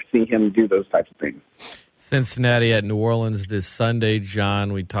before, see him do those types of things. Cincinnati at New Orleans this Sunday,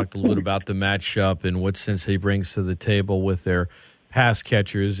 John. We talked a little bit about the matchup and what Cincinnati brings to the table with their pass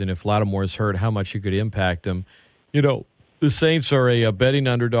catchers, and if Lattimore's hurt, how much it could impact them. The Saints are a betting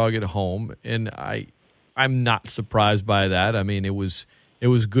underdog at home, and I'm not surprised by that. I mean, it was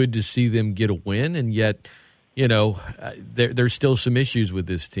good to see them get a win, and yet, there's still some issues with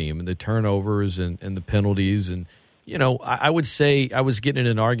this team, and the turnovers and the penalties. And, I would say I was getting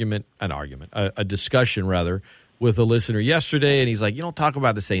in a discussion rather, with a listener yesterday, and he's like, you don't talk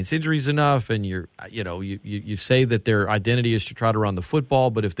about the Saints injuries enough, and you say that their identity is to try to run the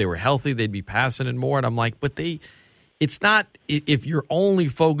football, but if they were healthy, they'd be passing it more. And I'm like, but it's not, if you're only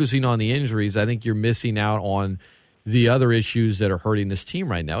focusing on the injuries, I think you're missing out on the other issues that are hurting this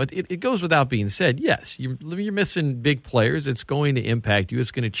team right now. It goes without being said, yes, you're missing big players. It's going to impact you. It's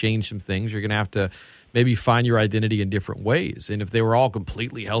going to change some things. You're going to have to maybe find your identity in different ways. And if they were all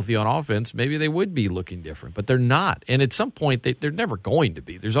completely healthy on offense, maybe they would be looking different. But they're not. And at some point, they're never going to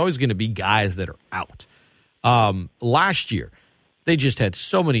be. There's always going to be guys that are out. Last year, they just had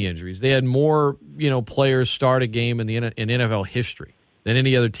so many injuries. They had more, players start a game in NFL history than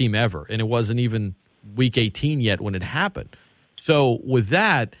any other team ever. And it wasn't even Week 18 yet when it happened. So with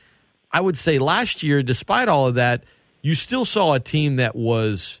that, I would say last year, despite all of that, you still saw a team that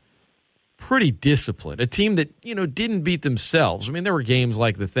was pretty disciplined, a team that, didn't beat themselves. I mean, there were games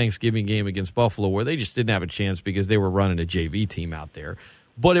like the Thanksgiving game against Buffalo where they just didn't have a chance because they were running a JV team out there.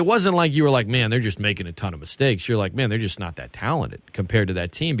 But it wasn't like you were like, man, they're just making a ton of mistakes. You're like, man, they're just not that talented compared to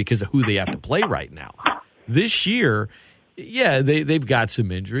that team because of who they have to play right now. This year, yeah, they've got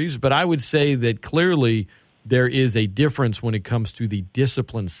some injuries, but I would say that clearly there is a difference when it comes to the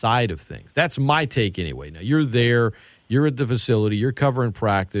discipline side of things. That's my take anyway. Now, you're there. You're at the facility. You're covering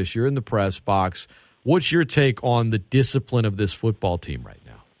practice. You're in the press box. What's your take on the discipline of this football team right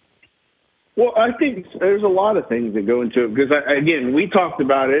now? Well, I think there's a lot of things that go into it because, again, we talked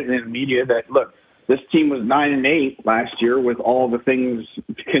about it in the media that, look, this team was 9-8 last year with all the things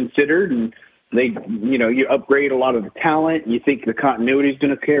considered, and you upgrade a lot of the talent. You think the continuity is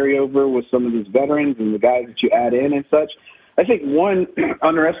going to carry over with some of these veterans and the guys that you add in and such. I think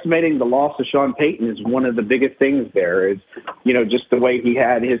underestimating the loss of Sean Payton is one of the biggest things there is, just the way he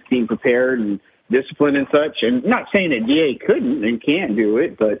had his team prepared and disciplined and such. And not saying that DA couldn't and can't do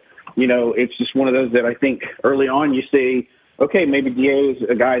it, but, it's just one of those that I think early on you say, okay, maybe DA is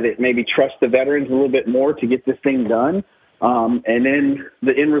a guy that maybe trusts the veterans a little bit more to get this thing done. And then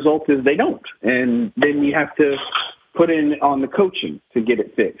the end result is they don't. And then you have to put in on the coaching to get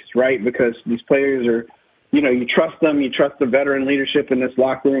it fixed, right? Because these players are, you trust them, you trust the veteran leadership in this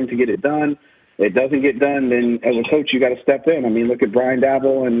locker room to get it done. It doesn't get done, then as a coach, you got to step in. I mean, look at Brian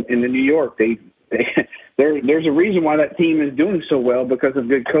Dabble in the New York. There's a reason why that team is doing so well because of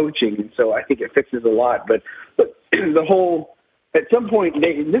good coaching. And so I think it fixes a lot. But the whole, at some point,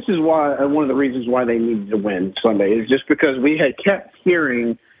 this is why one of the reasons why they needed to win Sunday is just because we had kept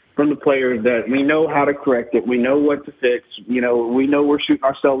hearing from the players that we know how to correct it. We know what to fix. We know we're shooting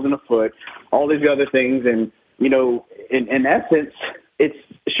ourselves in the foot, all these other things. And, in essence, it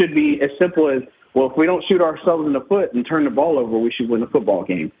should be as simple as, well, if we don't shoot ourselves in the foot and turn the ball over, we should win the football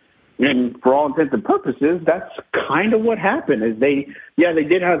game. And for all intents and purposes, that's kind of what happened. Is they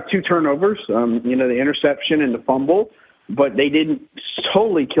did have 2 turnovers, the interception and the fumble, but they didn't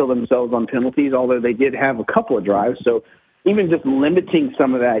totally kill themselves on penalties, although they did have a couple of drives. So even just limiting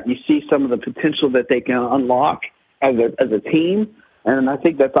some of that, you see some of the potential that they can unlock as a team. And I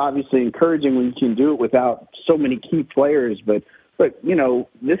think that's obviously encouraging when you can do it without so many key players. But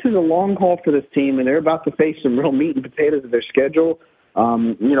this is a long haul for this team, and they're about to face some real meat and potatoes of their schedule.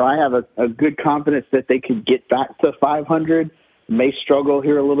 I have a good confidence that they could get back to 500. May struggle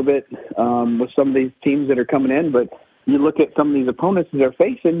here a little bit with some of these teams that are coming in, but you look at some of these opponents that they're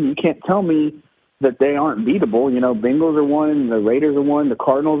facing, you can't tell me that they aren't beatable. Bengals are one, the Raiders are one, the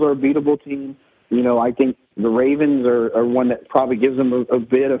Cardinals are a beatable team. I think the Ravens are one that probably gives them a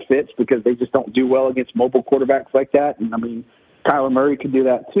bit of fits because they just don't do well against mobile quarterbacks like that. And, Kyler Murray could do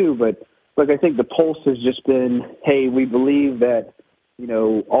that too. But, look, I think the pulse has just been, hey, we believe that,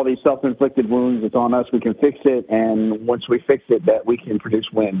 all these self-inflicted wounds, it's on us, we can fix it. And once we fix it, that we can produce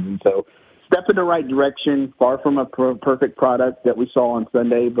wins. And so step in the right direction, far from a perfect product that we saw on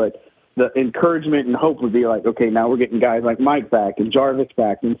Sunday. But the encouragement and hope would be like, okay, now we're getting guys like Mike back and Jarvis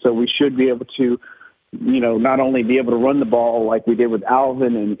back. And so we should be able to, not only be able to run the ball like we did with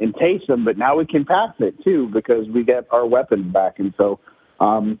Alvin and Taysom, but now we can pass it too because we get our weapons back. And so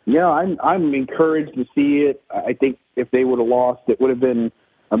I'm encouraged to see it. I think if they would have lost, it would have been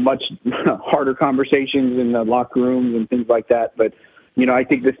a much harder conversations in the locker rooms and things like that. But, I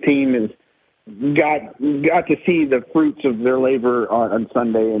think this team has got to see the fruits of their labor on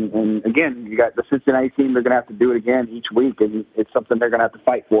Sunday. And again, you got the Cincinnati team. They're going to have to do it again each week, and it's something they're going to have to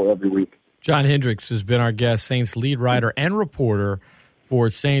fight for every week. John Hendrix has been our guest, Saints lead writer and reporter for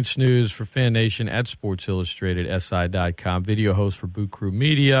Saints News for Fan Nation at Sports Illustrated, SI.com, video host for Boot Crew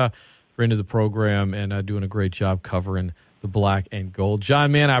Media, friend of the program, and doing a great job covering the black and gold.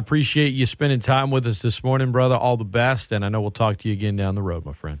 John, man, I appreciate you spending time with us this morning, brother. All the best, and I know we'll talk to you again down the road,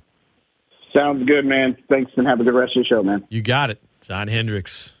 my friend. Sounds good, man. Thanks, and have a good rest of the show, man. You got it. John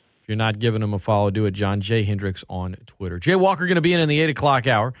Hendrix. If you're not giving him a follow, do it. John J. Hendrix on Twitter. Jay Walker going to be in the 8 o'clock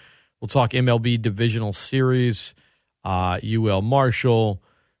hour. We'll talk MLB Divisional Series, UL Marshall,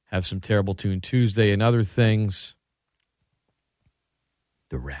 have some Terrible Tune Tuesday and other things.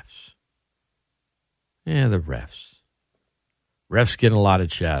 The refs. Yeah, the refs. Refs getting a lot of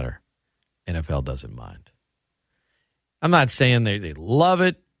chatter. NFL doesn't mind. I'm not saying they love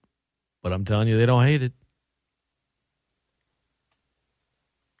it, but I'm telling you they don't hate it.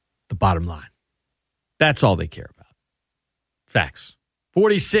 The bottom line. That's all they care about. Facts.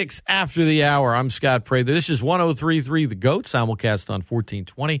 46 after the hour. I'm Scott Prather. This is 103.3 The GOAT, simulcast on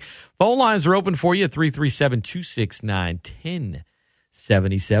 1420. Phone lines are open for you at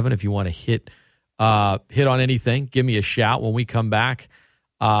 337-269-1077. If you want to hit on anything, give me a shout when we come back.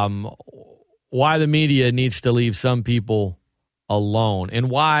 Why the media needs to leave some people alone, and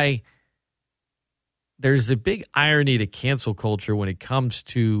why there's a big irony to cancel culture when it comes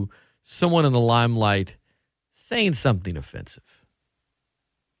to someone in the limelight saying something offensive.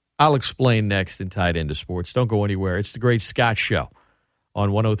 I'll explain next and tie it into sports. Don't go anywhere. It's the Great Scott Show on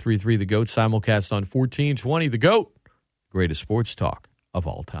 103.3 The GOAT, simulcast on 1420. The GOAT, greatest sports talk of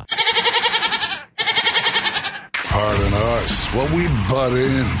all time. Pardon us while we butt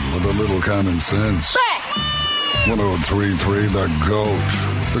in with a little common sense. 103.3 The GOAT,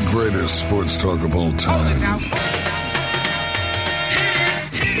 the greatest sports talk of all time.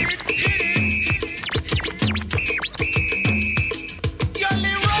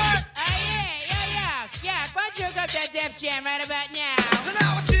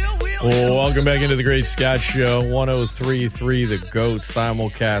 Welcome back into the Great Scott Show, 103.3 The GOAT,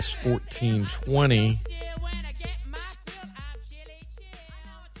 simulcast 1420.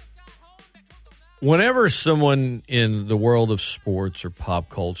 Whenever someone in the world of sports or pop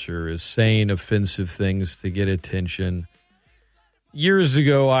culture is saying offensive things to get attention, years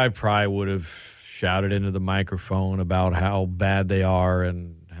ago I probably would have shouted into the microphone about how bad they are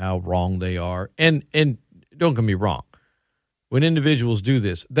and how wrong they are. And don't get me wrong. When individuals do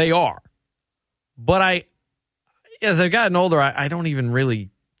this, they are. But as I've gotten older, I don't even really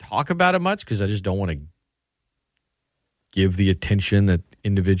talk about it much because I just don't want to give the attention that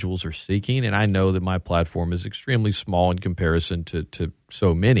individuals are seeking. And I know that my platform is extremely small in comparison to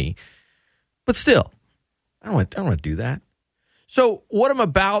so many. But still, I don't want to do that. So what I'm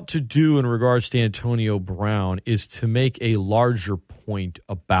about to do in regards to Antonio Brown is to make a larger point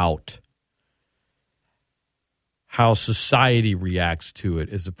about how society reacts to it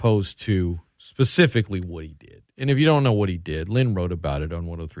as opposed to specifically what he did. And if you don't know what he did, Lynn wrote about it on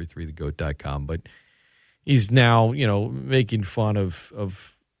 1033thegoat.com, but he's now, making fun of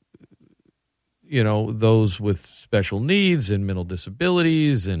those with special needs and mental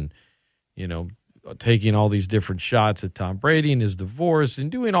disabilities and, taking all these different shots at Tom Brady and his divorce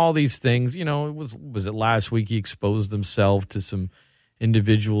and doing all these things. Was it last week he exposed himself to some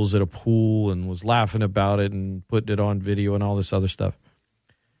individuals at a pool and was laughing about it and putting it on video and all this other stuff.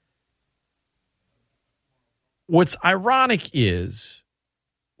 What's ironic is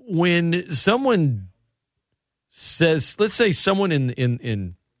when someone says, let's say someone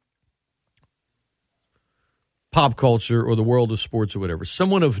in pop culture or the world of sports or whatever,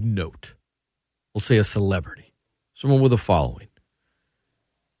 someone of note, we'll say a celebrity, someone with a following,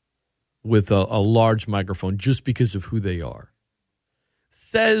 with a large microphone just because of who they are,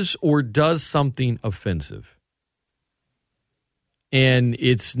 says or does something offensive, and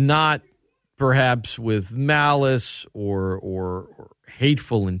it's not perhaps with malice or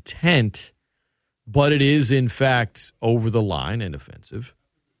hateful intent, but it is in fact over the line and offensive,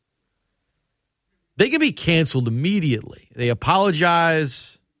 they can be canceled immediately. They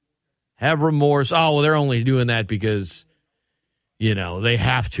apologize, have remorse. Oh, well, they're only doing that because they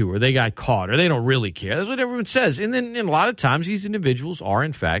have to, or they got caught, or they don't really care. That's what everyone says. And then a lot of times these individuals are,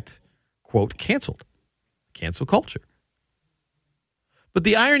 in fact, quote, canceled. Cancel culture. But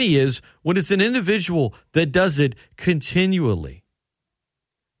the irony is when it's an individual that does it continually,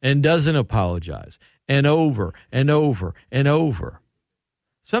 and doesn't apologize, and over and over and over,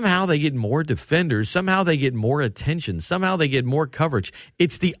 somehow they get more defenders. Somehow they get more attention. Somehow they get more coverage.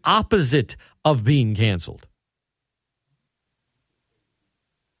 It's the opposite of being canceled.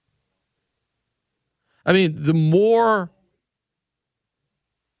 I mean, the more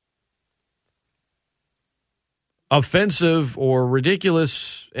offensive or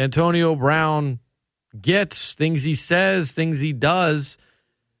ridiculous Antonio Brown gets, things he says, things he does,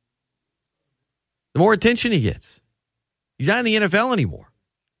 the more attention he gets. He's not in the NFL anymore.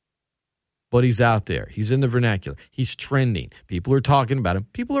 But he's out there. He's in the vernacular. He's trending. People are talking about him.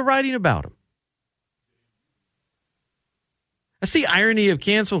 People are writing about him. That's the irony of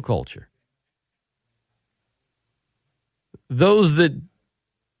cancel culture. Those that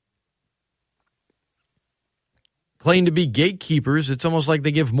claim to be gatekeepers, it's almost like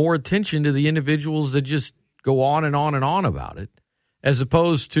they give more attention to the individuals that just go on and on and on about it, as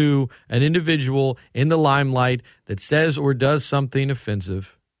opposed to an individual in the limelight that says or does something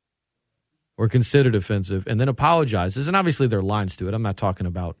offensive or considered offensive and then apologizes. And obviously there are lines to it. I'm not talking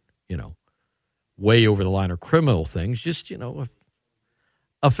about, way over the line or criminal things, just,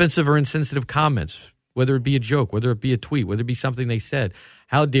 offensive or insensitive comments, whether it be a joke, whether it be a tweet, whether it be something they said.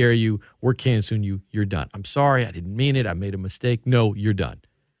 How dare you? We're canceling you. You're done. I'm sorry. I didn't mean it. I made a mistake. No, you're done.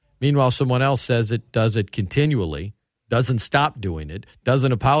 Meanwhile, someone else says it, does it continually, doesn't stop doing it,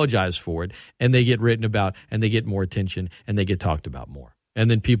 doesn't apologize for it, and they get written about, and they get more attention, and they get talked about more. And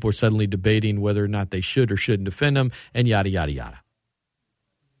then people are suddenly debating whether or not they should or shouldn't defend them, and yada, yada, yada.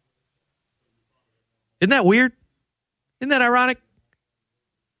 Isn't that weird? Isn't that ironic?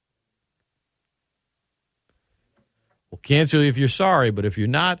 We'll cancel you if you're sorry, but if you're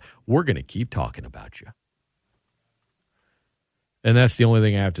not, we're going to keep talking about you. And that's the only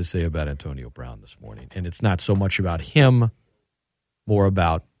thing I have to say about Antonio Brown this morning. And it's not so much about him, more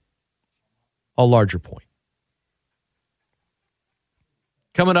about a larger point.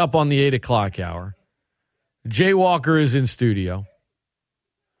 Coming up on the 8 o'clock hour, Jay Walker is in studio.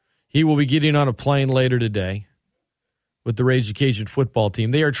 He will be getting on a plane later today with the Rage Cajun football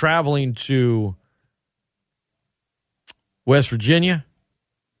team. They are traveling to West Virginia,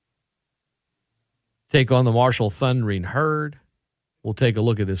 take on the Marshall Thundering Herd. We'll take a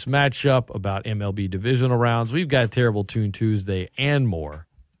look at this matchup, about MLB divisional rounds. We've got Terrible Tune Tuesday and more,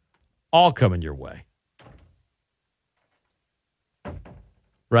 all coming your way.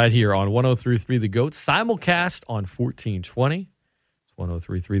 Right here on 103.3 The GOAT, simulcast on 1420. It's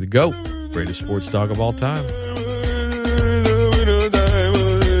 103.3 The GOAT, greatest sports dog of all time.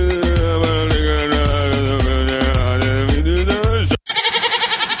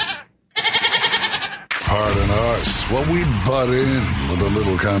 Pardon us while we butt in with a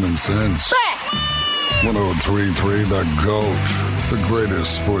little common sense. 103.3 The GOAT, the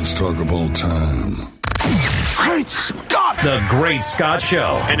greatest sports talk of all time. Great Scott! The Great Scott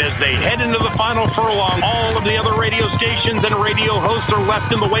Show. And as they head into the final furlong, all of the other radio stations and radio hosts are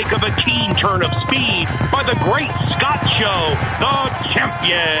left in the wake of a keen turn of speed by the Great Scott Show, the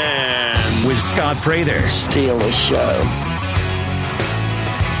champion. With Scott Prather. Steal the show.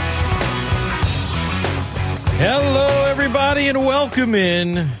 Hello, everybody, and welcome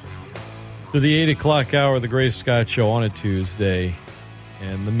in to the 8 o'clock hour of the Great Scott Show on a Tuesday.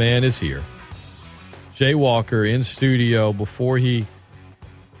 And the man is here. Jay Walker in studio before he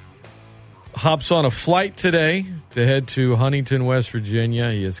hops on a flight today to head to Huntington, West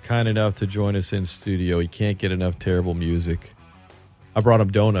Virginia. He is kind enough to join us in studio. He can't get enough terrible music. I brought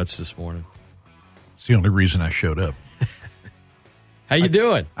him donuts this morning. It's the only reason I showed up. How you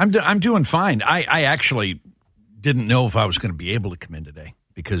doing? I'm doing fine. I actually didn't know if I was going to be able to come in today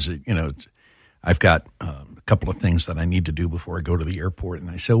because, I've got a couple of things that I need to do before I go to the airport.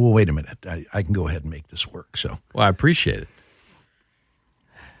 And I said, well, wait a minute. I can go ahead and make this work. So, well, I appreciate it.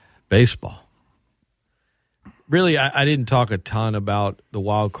 Baseball. Really, I didn't talk a ton about the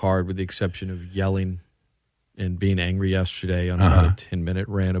wild card with the exception of yelling and being angry yesterday on about a 10-minute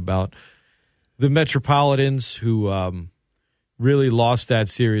rant about the Metropolitans who really lost that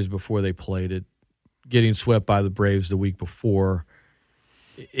series before they played it, getting swept by the Braves the week before.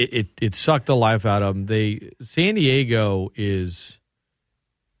 It sucked the life out of them. San Diego is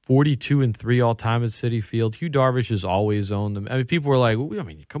 42-3 all time at Citi Field. Hugh Darvish has always owned them. I mean, people were like,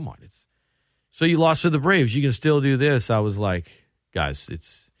 come on, so you lost to the Braves. You can still do this. I was like, guys,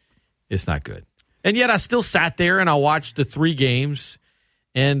 it's not good. And yet I still sat there and I watched the 3 games,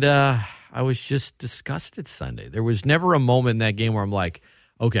 and I was just disgusted Sunday. There was never a moment in that game where I'm like,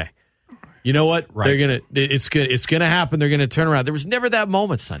 okay, you know what? Right. It's gonna happen. They're gonna turn around. There was never that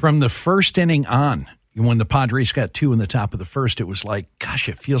moment, Sunday. From the first inning on, when the Padres got 2 in the top of the first, it was like, gosh,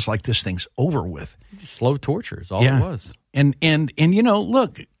 it feels like this thing's over with. Slow torture is all it was. And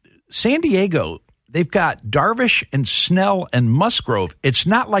look, San Diego, they've got Darvish and Snell and Musgrove. It's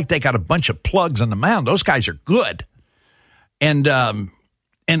not like they got a bunch of plugs on the mound. Those guys are good. And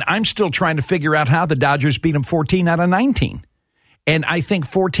I'm still trying to figure out how the Dodgers beat them 14 out of 19. And I think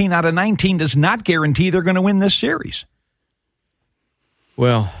 14 out of 19 does not guarantee they're going to win this series.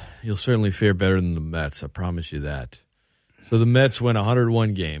 Well, you'll certainly fare better than the Mets, I promise you that. So the Mets win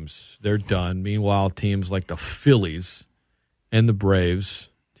 101 games. They're done. Meanwhile, teams like the Phillies and the Braves,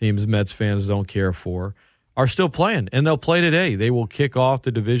 teams Mets fans don't care for, are still playing, and they'll play today. They will kick off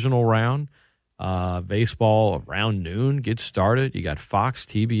the divisional round. Baseball around noon gets started. You got Fox,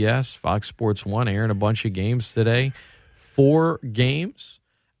 TBS, Fox Sports 1 airing a bunch of games today. 4 games.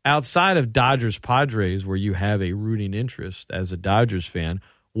 Outside of Dodgers-Padres, where you have a rooting interest as a Dodgers fan,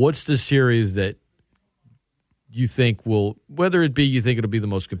 what's the series that you think will, whether it be you think it'll be the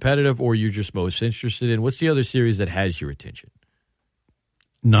most competitive or you're just most interested in, what's the other series that has your attention?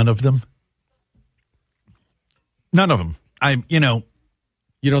 None of them. None of them. You don't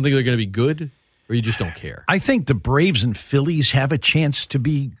think they're going to be good, or you just don't care? I think the Braves and Phillies have a chance to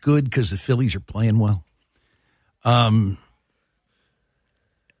be good because the Phillies are playing well.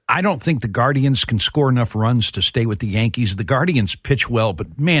 I don't think the Guardians can score enough runs to stay with the Yankees. The Guardians pitch well,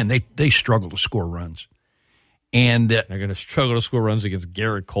 but, man, they struggle to score runs. And they're going to struggle to score runs against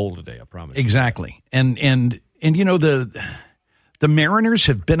Garrett Cole today, I promise. Exactly. And the Mariners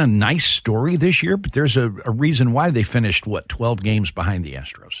have been a nice story this year, but there's a reason why they finished, 12 games behind the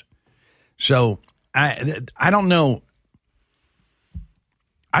Astros. So I don't know.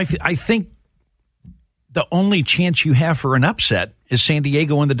 I think the only chance you have for an upset is San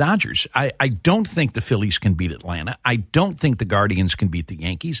Diego and the Dodgers. I don't think the Phillies can beat Atlanta. I don't think the Guardians can beat the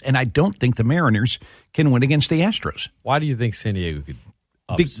Yankees. And I don't think the Mariners can win against the Astros. Why do you think San Diego could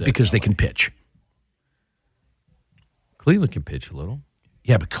upset because LA? They can pitch. Cleveland can pitch a little.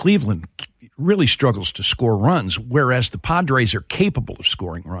 Yeah, but Cleveland really struggles to score runs, whereas the Padres are capable of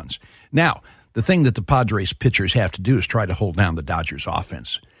scoring runs. Now, the thing that the Padres pitchers have to do is try to hold down the Dodgers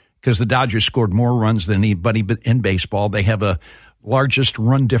offense, because the Dodgers scored more runs than anybody in baseball. They have a largest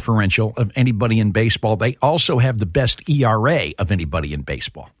run differential of anybody in baseball. They also have the best ERA of anybody in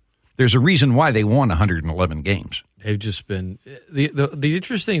baseball. There's a reason why they won 111 games. They've just been the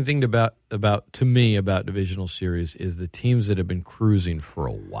interesting thing about to me about divisional series is the teams that have been cruising for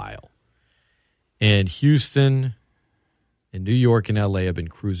a while. And Houston and New York and LA have been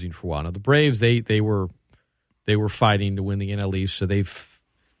cruising for a while. Now the Braves, they were fighting to win the NL East, so they've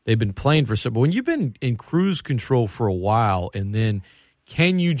been playing for some. But when you've been in cruise control for a while, and then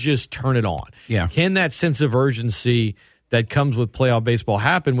can you just turn it on? Yeah. Can that sense of urgency that comes with playoff baseball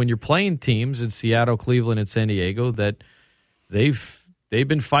happen when you're playing teams in Seattle, Cleveland, and San Diego that they've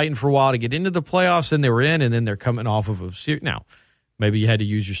been fighting for a while to get into the playoffs, and they were in, and then they're coming off of a series. Now, maybe you had to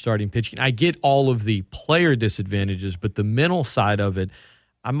use your starting pitching. I get all of the player disadvantages, but the mental side of it,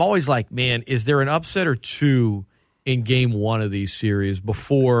 I'm always like, man, is there an upset or two in game one of these series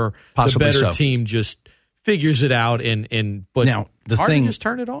before Possibly the better so. team just figures it out but now the hard thing to just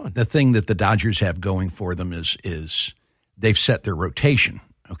turn it on. The thing that the Dodgers have going for them is they've set their rotation.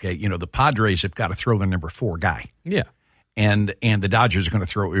 Okay, the Padres have got to throw their number 4 guy. Yeah. And the Dodgers are going to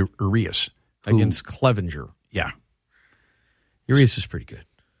throw Urias against Clevenger. Yeah. Urias is pretty good.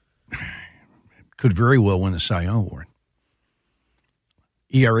 Could very well win the Cy Young Award.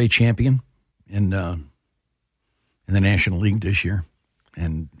 ERA champion in the National League this year,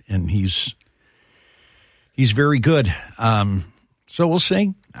 and he's very good. So we'll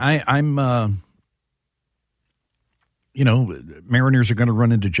see. Mariners are going to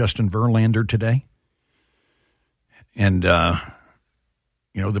run into Justin Verlander today, and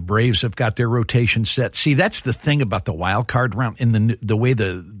the Braves have got their rotation set. See, that's the thing about the wild card round in the way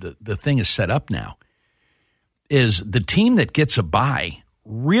the thing is set up now. Is the team that gets a bye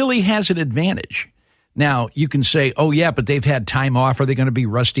really has an advantage. Now, you can say, oh, yeah, but they've had time off. Are they going to be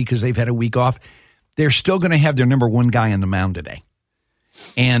rusty because they've had a week off? They're still going to have their number 1 guy on the mound today.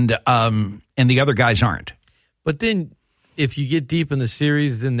 And the other guys aren't. But then if you get deep in the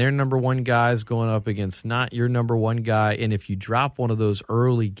series, then their number 1 guy is going up against not your number 1 guy. And if you drop one of those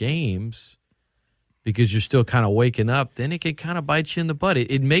early games because you're still kind of waking up, then it can kind of bite you in the butt.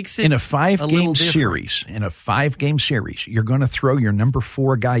 It makes it in a 5-game series. In a 5-game series, you're going to throw your number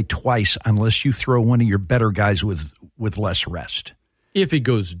 4 guy twice unless you throw one of your better guys with less rest. If it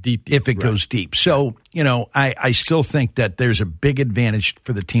goes deep. If it goes deep. So, I still think that there's a big advantage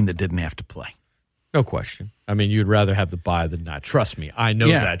for the team that didn't have to play. No question. I mean, you'd rather have the bye than not. Trust me, I know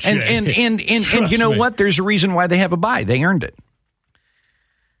that. Jay. And you know what? There's a reason why they have a bye. They earned it.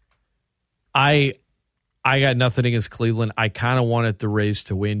 I got nothing against Cleveland. I kind of wanted the Rays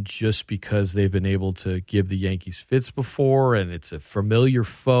to win just because they've been able to give the Yankees fits before, and it's a familiar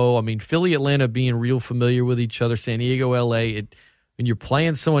foe. I mean, Philly, Atlanta being real familiar with each other, San Diego, LA, when you're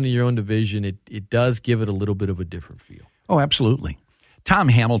playing someone in your own division, it does give it a little bit of a different feel. Oh, absolutely. Tom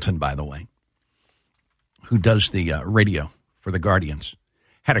Hamilton, by the way, who does the radio for the Guardians,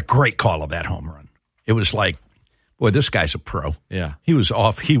 had a great call of that home run. It was like, boy, this guy's a pro. Yeah. He was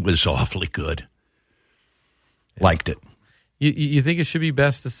awfully good. Yeah. Liked it. You think it should be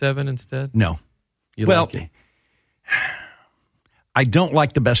best of 7 instead? No. Like I don't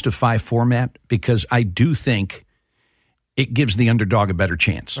like the best of 5 format because I do think it gives the underdog a better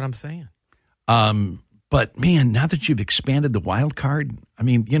chance. That's what I'm saying. But, man, now that you've expanded the wild card, I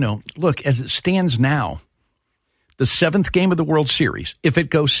mean, look, as it stands now, the 7th game of the World Series, if it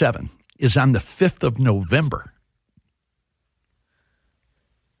goes 7, is on the 5th of November.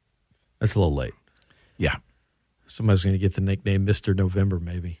 That's a little late. Yeah. Somebody's going to get the nickname Mr. November,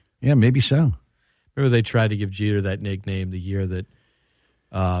 maybe. Yeah, maybe so. Remember they tried to give Jeter that nickname the year that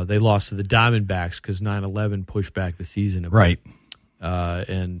they lost to the Diamondbacks because 9/11 pushed back the season a bit. Right.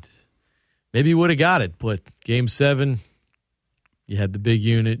 And maybe he would have got it, but Game 7, you had the big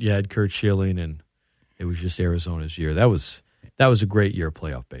unit, you had Kurt Schilling, and it was just Arizona's year. That was a great year of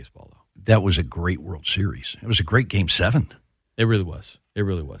playoff baseball, though. That was a great World Series. It was a great Game 7. It really was. It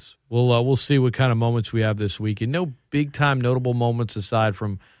really was. We'll see what kind of moments we have this week. And no big-time notable moments aside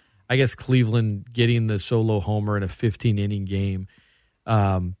from, I guess, Cleveland getting the solo homer in a 15-inning game.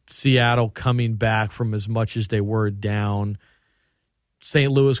 Seattle coming back from as much as they were down.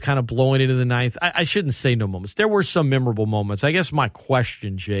 St. Louis kind of blowing into the 9th. I shouldn't say no moments. There were some memorable moments. I guess my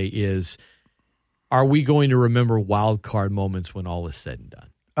question, Jay, is are we going to remember wild card moments when all is said and done?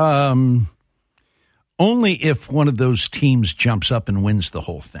 Only if one of those teams jumps up and wins the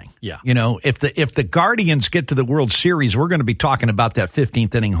whole thing. Yeah. If the Guardians get to the World Series, we're going to be talking about that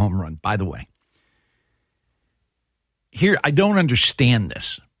 15th inning home run, by the way. Here, I don't understand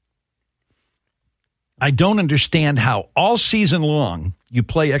this. I don't understand how all season long you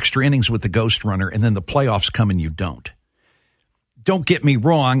play extra innings with the ghost runner and then the playoffs come and you don't. Don't get me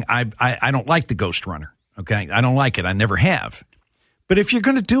wrong. I don't like the ghost runner. Okay. I don't like it. I never have. But if you're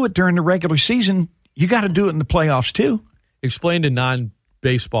going to do it during the regular season, you got to do it in the playoffs too. Explain to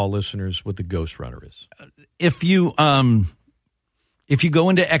non-baseball listeners what the ghost runner is. If you go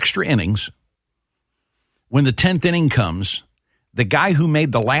into extra innings, when the 10th inning comes, the guy who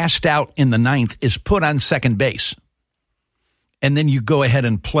made the last out in the 9th is put on second base. And then you go ahead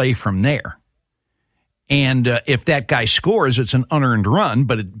and play from there. And if that guy scores, it's an unearned run,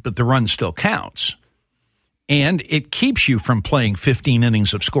 but the run still counts. And it keeps you from playing 15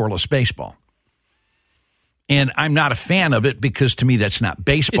 innings of scoreless baseball. And I'm not a fan of it because to me that's not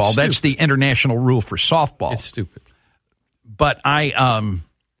baseball. That's the international rule for softball. It's stupid. But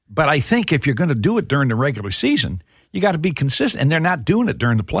I think if you're going to do it during the regular season, you got to be consistent. And they're not doing it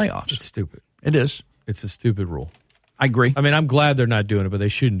during the playoffs. It's stupid. It is. It's a stupid rule. I agree. I mean, I'm glad they're not doing it, but they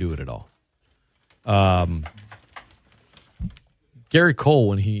shouldn't do it at all. Gary Cole,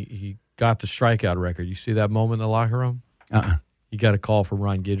 when he got the strikeout record, you see that moment in the locker room? He got a call from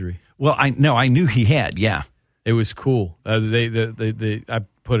Ron Guidry. Well, I knew he had, yeah. It was cool. I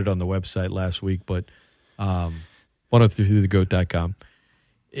put it on the website last week, but 1033thegoat.com.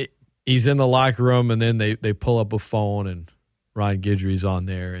 He's in the locker room, and then they pull up a phone, and Ron Guidry's on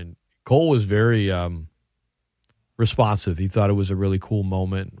there. And Cole was very responsive. He thought it was a really cool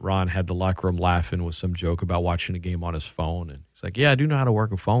moment. Ron had the locker room laughing with some joke about watching a game on his phone. And he's like, yeah, I do know how to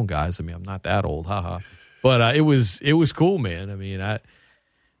work a phone, guys. I mean, I'm not that old, haha. But it was cool, man. I mean,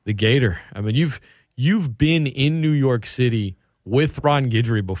 the Gator. I mean, you've been in New York City with Ron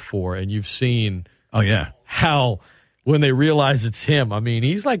Guidry before, and you've seen how when they realize it's him, I mean,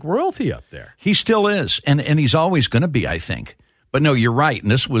 he's like royalty up there. He still is, and he's always going to be, I think. But no, you're right,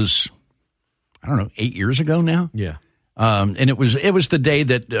 and this was, I don't know, 8 years ago now? Yeah. And it was the day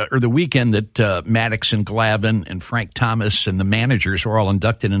that, or the weekend that Maddox and Glavine and Frank Thomas and the managers were all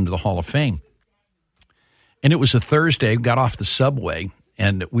inducted into the Hall of Fame. And it was a Thursday, got off the subway,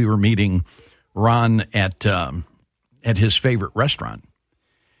 and we were meeting Ron at his favorite restaurant.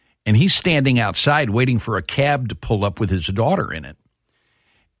 And he's standing outside waiting for a cab to pull up with his daughter in it.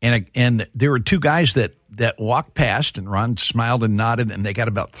 And there were two guys that walked past, and Ron smiled and nodded, and they got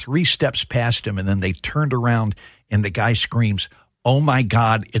about 3 steps past him, and then they turned around, and the guy screams, "Oh, my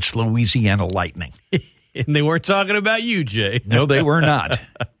God, it's Louisiana Lightning." And they weren't talking about you, Jay. No, they were not.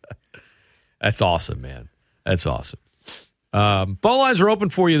 That's awesome, man. That's awesome. Phone lines are open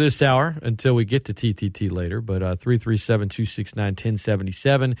for you this hour until we get to TTT later, but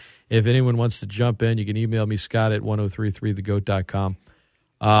 337-269-1077. If anyone wants to jump in, you can email me, Scott at 1033thegoat.com.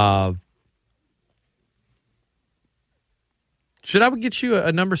 Should I get you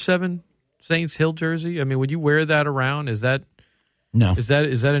a number 7 Saints Hill jersey? I mean, would you wear that around? Is that No. Is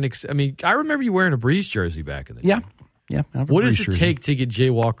that I mean, I remember you wearing a Breeze jersey back in the day. Yeah. What does it take to get Jay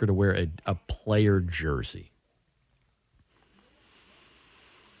Walker to wear a player jersey?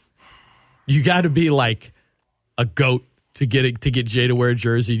 You got to be like a goat to get Jay to wear a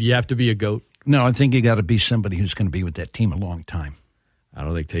jersey. Do you have to be a goat? No, I think you got to be somebody who's going to be with that team a long time. I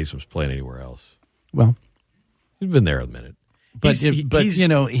don't think Taysom's playing anywhere else. Well, he's been there a minute. But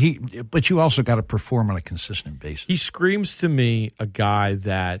you also got to perform on a consistent basis. He screams to me a guy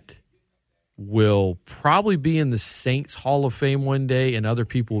that will probably be in the Saints Hall of Fame one day, and other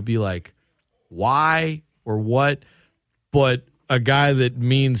people will be like, why or what? But a guy that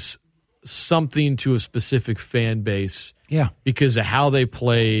means something to a specific fan base because of how they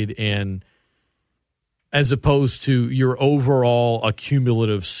played, and as opposed to your overall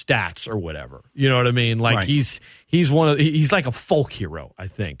accumulative stats or whatever. You know what I mean? Like, right. He's like a folk hero, I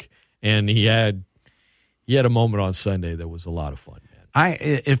think. And he had a moment on Sunday that was a lot of fun, man.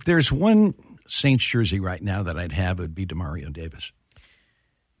 If there's one Saints jersey right now that I'd have, it would be DeMario Davis.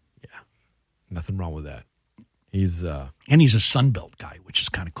 Yeah. Nothing wrong with that. He's a Sunbelt guy, which is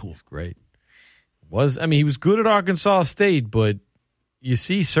kind of cool. He's great. He was good at Arkansas State, but you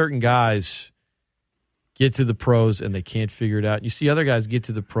see certain guys get to the pros and they can't figure it out. You see other guys get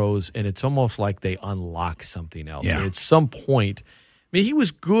to the pros and it's almost like they unlock something else. Yeah. And at some point, he was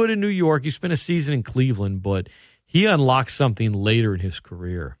good in New York. He spent a season in Cleveland, but he unlocked something later in his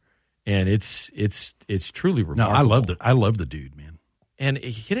career, and it's truly remarkable. No, I love the dude, man. And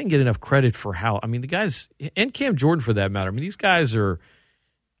he didn't get enough credit for the guys, and Cam Jordan for that matter. These guys are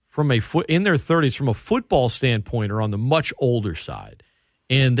in their 30s, from a football standpoint, are on the much older side,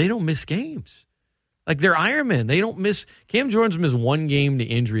 and they don't miss games. Like, they're Ironmen. They don't miss. Cam Jordan's missed one game to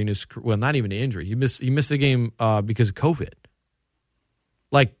injury in his career. Well, not even to injury. He missed a game because of COVID.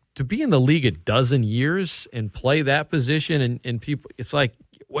 Like, to be in the league a dozen years and play that position, and people, it's like,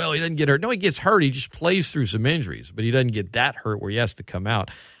 well, he doesn't get hurt. No, he gets hurt. He just plays through some injuries, but he doesn't get that hurt where he has to come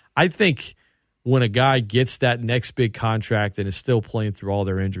out. I think when a guy gets that next big contract and is still playing through all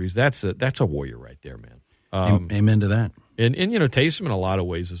their injuries, that's a warrior right there, man. Amen to that. And Taysom in a lot of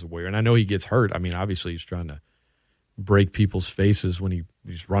ways is a warrior. And I know he gets hurt. Obviously he's trying to break people's faces when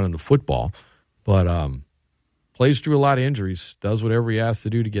he's running the football, but plays through a lot of injuries, does whatever he has to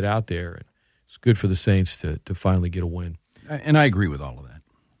do to get out there. And it's good for the Saints to finally get a win. And I agree with all of that.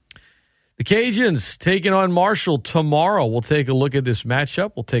 The Cajuns taking on Marshall tomorrow. We'll take a look at this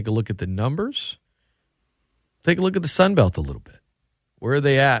matchup. We'll take a look at the numbers. Take a look at the Sun Belt a little bit. Where are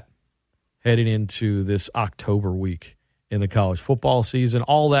they at heading into this October week in the college football season?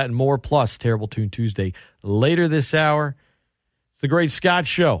 All that and more, plus Terrible Tune Tuesday later this hour. It's the Great Scott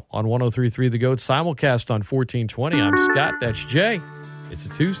Show on 103.3 The Goat, simulcast on 1420. I'm Scott. That's Jay. It's a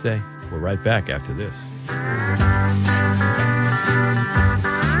Tuesday. We're right back after this.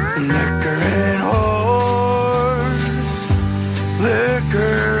 Liquor and whores,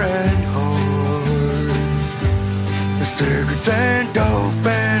 liquor and whores, cigarettes and dope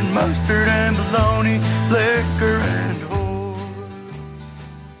and mustard and bologna, liquor and whores.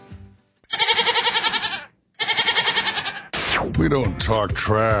 We don't talk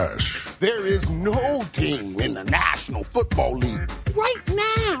trash. There is no team in the National Football League right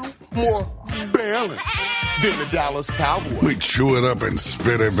now more balanced than the Dallas Cowboys. We chew it up and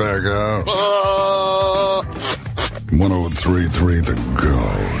spit it back out. 103.3 The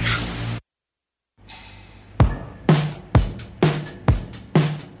Goat.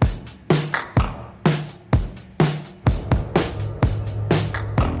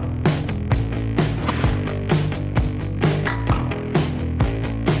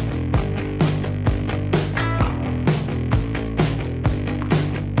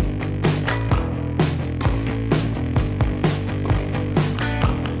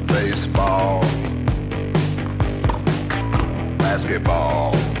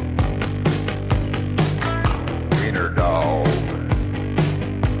 Basketball, wiener dog,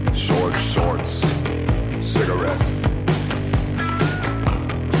 shorts, cigarette,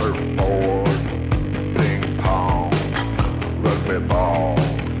 surfboard, ping pong, rugby ball,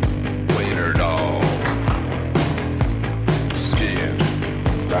 wiener dog, skiing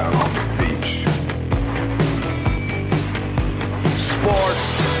down on the beach, sports.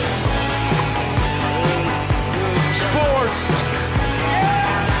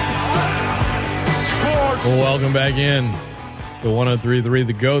 Welcome back in to 103.3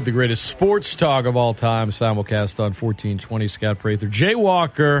 The GOAT, the greatest sports talk of all time, simulcast on 1420. Scott Prather, Jay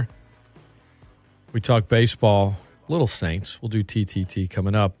Walker. We talk baseball, little Saints. We'll do TTT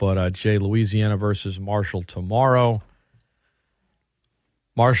coming up, but Jay, Louisiana versus Marshall tomorrow.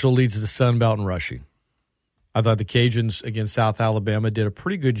 Marshall leads the Sun Belt in rushing. I thought the Cajuns against South Alabama did a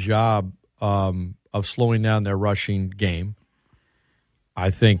pretty good job of slowing down their rushing game. I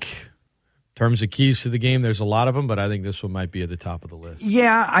think in terms of keys to the game, there's a lot of them, but I think this one might be at the top of the list.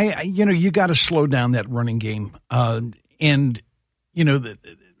 Yeah, you got to slow down that running game.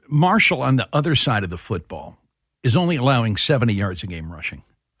 Marshall on the other side of the football is only allowing 70 yards a game rushing.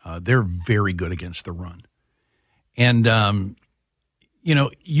 They're very good against the run. And,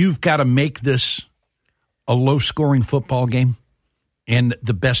 you've got to make this a low-scoring football game, and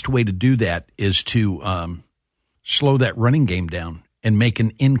the best way to do that is to slow that running game down and make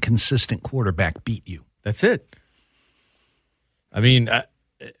an inconsistent quarterback beat you. That's it. I mean,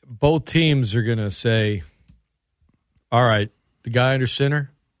 both teams are going to say, all right, the guy under center,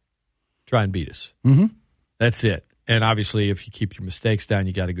 try and beat us. Mm-hmm. That's it. And obviously, if you keep your mistakes down,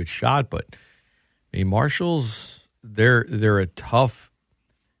 you got a good shot. But, I mean, Marshall's, they're a tough,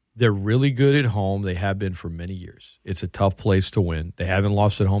 they're really good at home. They have been for many years. It's a tough place to win. They haven't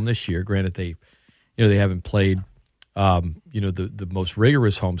lost at home this year. Granted, they haven't played the most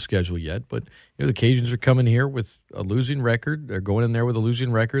rigorous home schedule yet, but the Cajuns are coming here with a losing record. They're going in there with a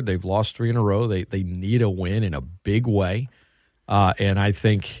losing record. They've lost 3 in a row. They need a win in a big way, and I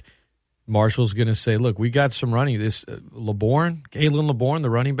think Marshall's going to say, "Look, we got some running. This Kalen LeBourne, the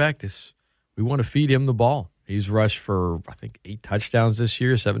running back. We want to feed him the ball. He's rushed for I think 8 touchdowns this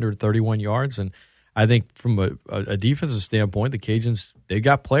year, 731 yards, and I think from a defensive standpoint, the Cajuns they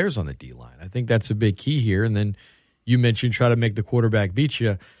got players on the D line. I think that's a big key here, and then." You mentioned try to make the quarterback beat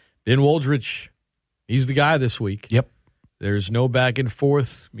you. Ben Woldrich, he's the guy this week. Yep. There's no back and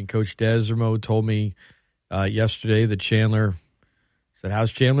forth. I mean, Coach Desormeaux told me yesterday that Chandler said,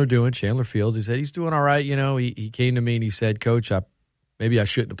 how's Chandler doing? Chandler Fields. He said, he's doing all right. He came to me and he said, Coach, maybe I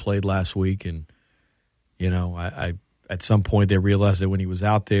shouldn't have played last week. And, I at some point they realized that when he was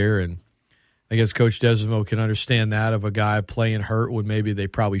out there, and I guess Coach Desormeaux can understand that of a guy playing hurt when maybe they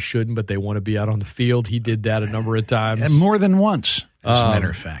probably shouldn't, but they want to be out on the field. He did that a number of times. And more than once, as a matter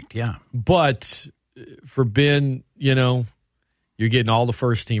of fact, yeah. But for Ben, you're getting all the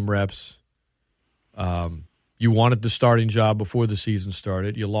first-team reps. You wanted the starting job before the season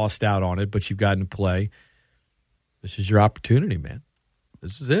started. You lost out on it, but you've gotten to play. This is your opportunity, man.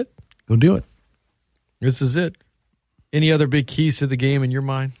 This is it. Go do it. This is it. Any other big keys to the game in your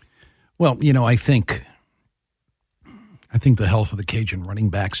mind? Well, I think the health of the Cajun running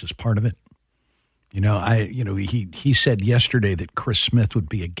backs is part of it. He said yesterday that Chris Smith would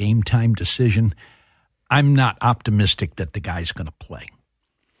be a game time decision. I'm not optimistic that the guy's going to play.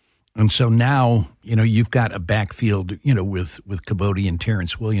 And so now, you've got a backfield, with Caboti and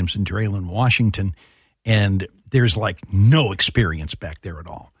Terrence Williams and Draylon Washington, and there's like no experience back there at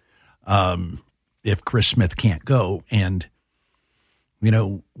all. If Chris Smith can't go, and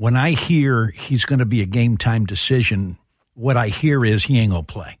when I hear he's going to be a game-time decision, what I hear is he ain't going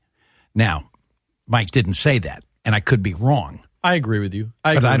to play. Now, Mike didn't say that, and I could be wrong. I agree with you.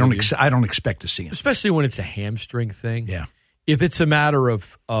 But I don't expect to see him. Especially when it's a hamstring thing. Yeah. If it's a matter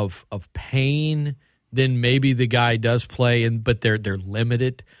of pain, then maybe the guy does play, but they're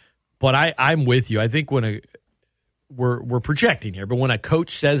limited. But I'm with you. I think when we're projecting here, but when a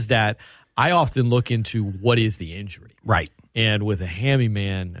coach says that, I often look into what is the injury. Right. And with a hammy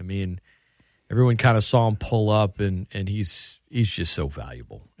man, I mean, everyone kind of saw him pull up, and he's just so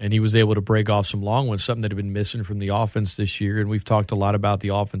valuable. And he was able to break off some long ones, something that had been missing from the offense this year. And we've talked a lot about the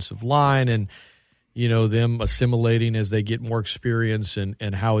offensive line and, them assimilating as they get more experience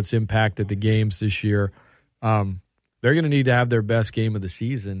and how it's impacted the games this year. They're going to need to have their best game of the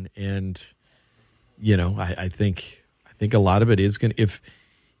season. And, I think a lot of it is going to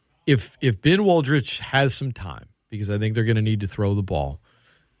 – if Ben Woldrich has some time, because I think they're going to need to throw the ball,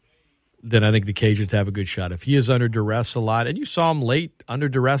 then I think the Cajuns have a good shot. If he is under duress a lot, and you saw him late under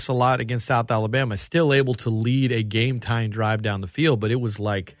duress a lot against South Alabama, still able to lead a game-time drive down the field, but it was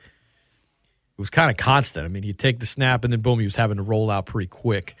kind of constant. I mean, he'd take the snap, and then boom, he was having to roll out pretty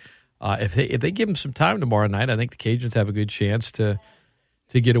quick. If they give him some time tomorrow night, I think the Cajuns have a good chance to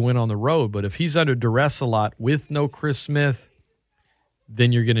get a win on the road. But if he's under duress a lot with no Chris Smith,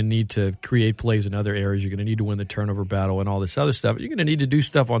 then you're going to need to create plays in other areas. You're going to need to win the turnover battle and all this other stuff. You're going to need to do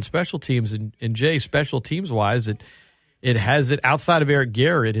stuff on special teams. And Jay, special teams-wise, it has outside of Eric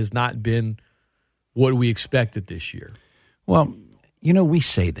Garrett, it has not been what we expected this year. Well, we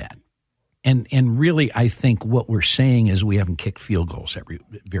say that. And really, I think what we're saying is we haven't kicked field goals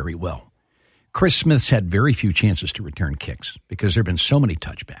very well. Chris Smith's had very few chances to return kicks because there have been so many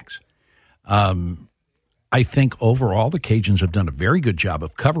touchbacks. I think overall the Cajuns have done a very good job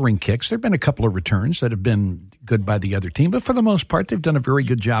of covering kicks. There have been a couple of returns that have been good by the other team, but for the most part, they've done a very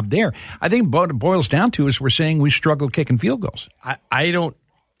good job there. I think what it boils down to is we're saying we struggle kicking field goals. I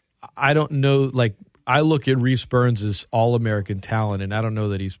don't know. Like, I look at Reese Burns as All-American talent, and I don't know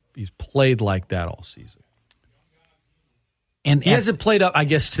that he's played like that all season. And he hasn't played up, I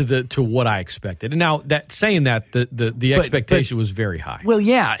guess, to what I expected. And now the expectation was very high. Well,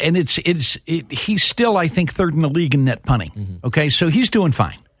 yeah, and he's still, I think, third in the league in net punting. Mm-hmm. Okay, so he's doing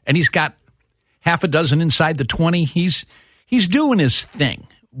fine, and he's got half a dozen inside the 20. He's doing his thing.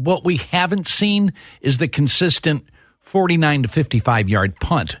 What we haven't seen is the consistent 49 to 55 yard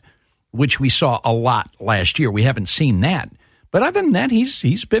punt, which we saw a lot last year. We haven't seen that. But other than that,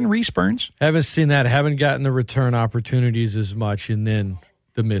 he's been Reese Burns. Haven't seen that. Haven't gotten the return opportunities as much, and then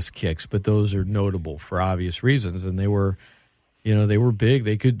the missed kicks. But those are notable for obvious reasons, and they were big.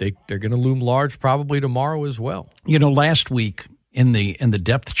 They're going to loom large probably tomorrow as well. Last week in the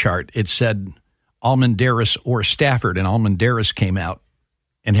depth chart it said Almendaris or Stafford, and Almendaris came out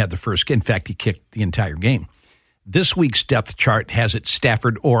and had the first. In fact, he kicked the entire game. This week's depth chart has it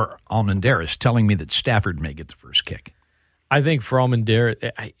Stafford or Almendaris, telling me that Stafford may get the first kick. I think for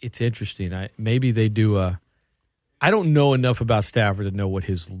Almendaris, it's interesting. Maybe they do I don't know enough about Stafford to know what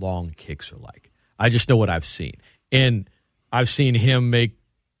his long kicks are like. I just know what I've seen. And I've seen him make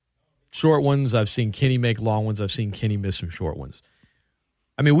short ones. I've seen Kenny make long ones. I've seen Kenny miss some short ones.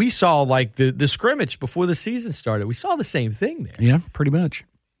 I mean, we saw like the scrimmage before the season started. We saw the same thing there. Yeah, pretty much.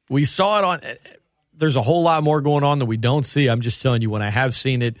 We saw it on – there's a whole lot more going on that we don't see. I'm just telling you, when I have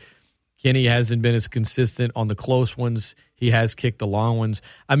seen it, Kenny hasn't been as consistent on the close ones. He has kicked the long ones.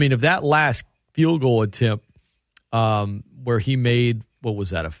 I mean, if that last field goal attempt where he made, what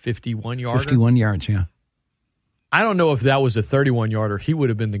was that, a 51-yarder? 51 yards, yeah. I don't know if that was a 31-yarder. He would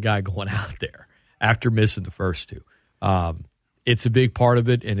have been the guy going out there after missing the first two. It's a big part of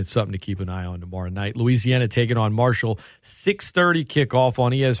it, and it's something to keep an eye on tomorrow night. Louisiana taking on Marshall. 6:30 kickoff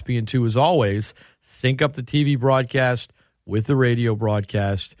on ESPN2 as always. Sync up the TV broadcast with the radio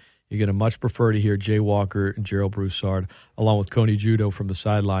broadcast. You're going to much prefer to hear Jay Walker and Gerald Broussard along with Cody Judo from the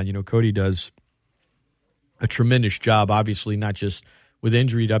sideline. Cody does a tremendous job, obviously, not just with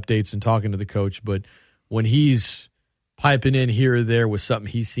injury updates and talking to the coach, but when he's piping in here or there with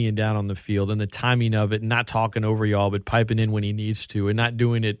something he's seeing down on the field and the timing of it, not talking over y'all, but piping in when he needs to and not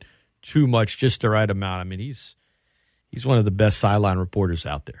doing it too much, just the right amount. I mean, he's one of the best sideline reporters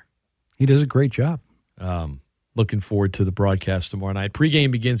out there. He does a great job. Looking forward to the broadcast tomorrow night.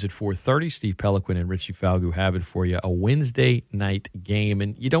 Pregame begins at 4:30. Steve Peliquin and Richie Falgu have it for you. A Wednesday night game.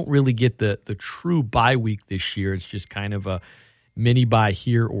 And you don't really get the true bye week this year. It's just kind of a mini bye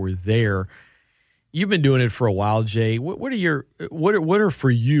here or there. You've been doing it for a while, Jay. What are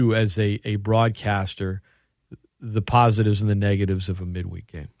for you as a broadcaster the positives and the negatives of a midweek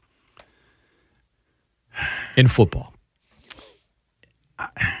game in football?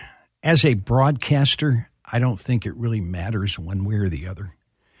 As a broadcaster, I don't think it really matters one way or the other.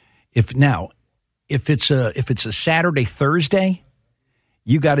 If it's a Saturday, Thursday,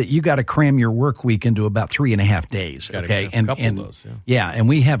 you got to cram your work week into about 3.5 days. Okay, and a couple of those, yeah, and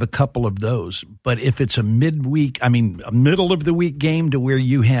we have a couple of those. But if it's a midweek, a middle of the week game to where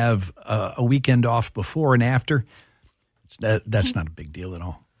you have a weekend off before and after, that's not a big deal at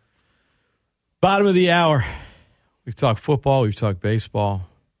all. Bottom of the hour, we've talked football, we've talked baseball.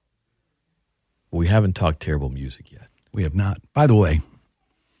 We haven't talked terrible music yet. We have not. By the way,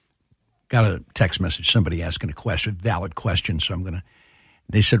 got a text message, somebody asking a valid question, so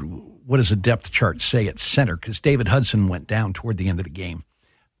they said, what does the depth chart say at center? Because David Hudson went down toward the end of the game.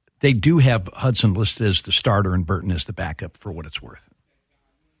 They do have Hudson listed as the starter and Burton as the backup for what it's worth.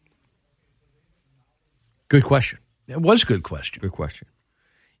 Good question. It was a good question. Good question.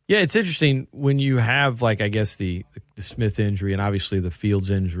 Yeah, it's interesting when you have, like, I guess the Smith injury and obviously the Fields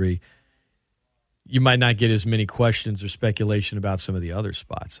injury, you might not get as many questions or speculation about some of the other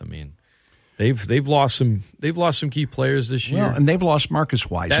spots. I mean, they've lost some key players this year, and they've lost Marcus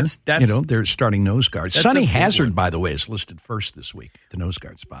Weiser. That's they're starting nose guard. Sonny Hazard, by the way, is listed first this week at the nose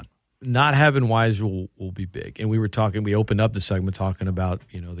guard spot. Not having Weiser will be big. And we opened up the segment talking about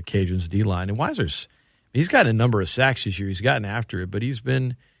the Cajuns D line, and he's got a number of sacks this year. He's gotten after it, but he's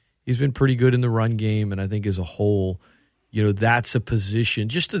been pretty good in the run game, and I think as a whole, that's a position,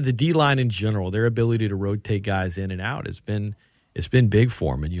 just the D-line in general, their ability to rotate guys in and out it's been big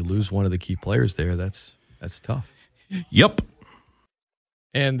for them, and you lose one of the key players there, that's tough. Yep.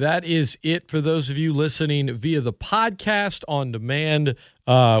 And that is it for those of you listening via the podcast on demand.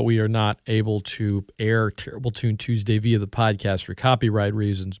 We are not able to air Terrible Tune Tuesday via the podcast for copyright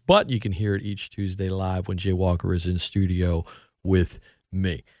reasons, but you can hear it each Tuesday live when Jay Walker is in studio with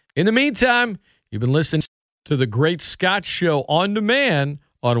me. In the meantime, you've been listening to The Great Scott Show on demand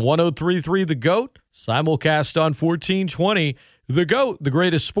on 103.3 The GOAT, simulcast on 1420. The GOAT, the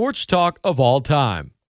greatest sports talk of all time.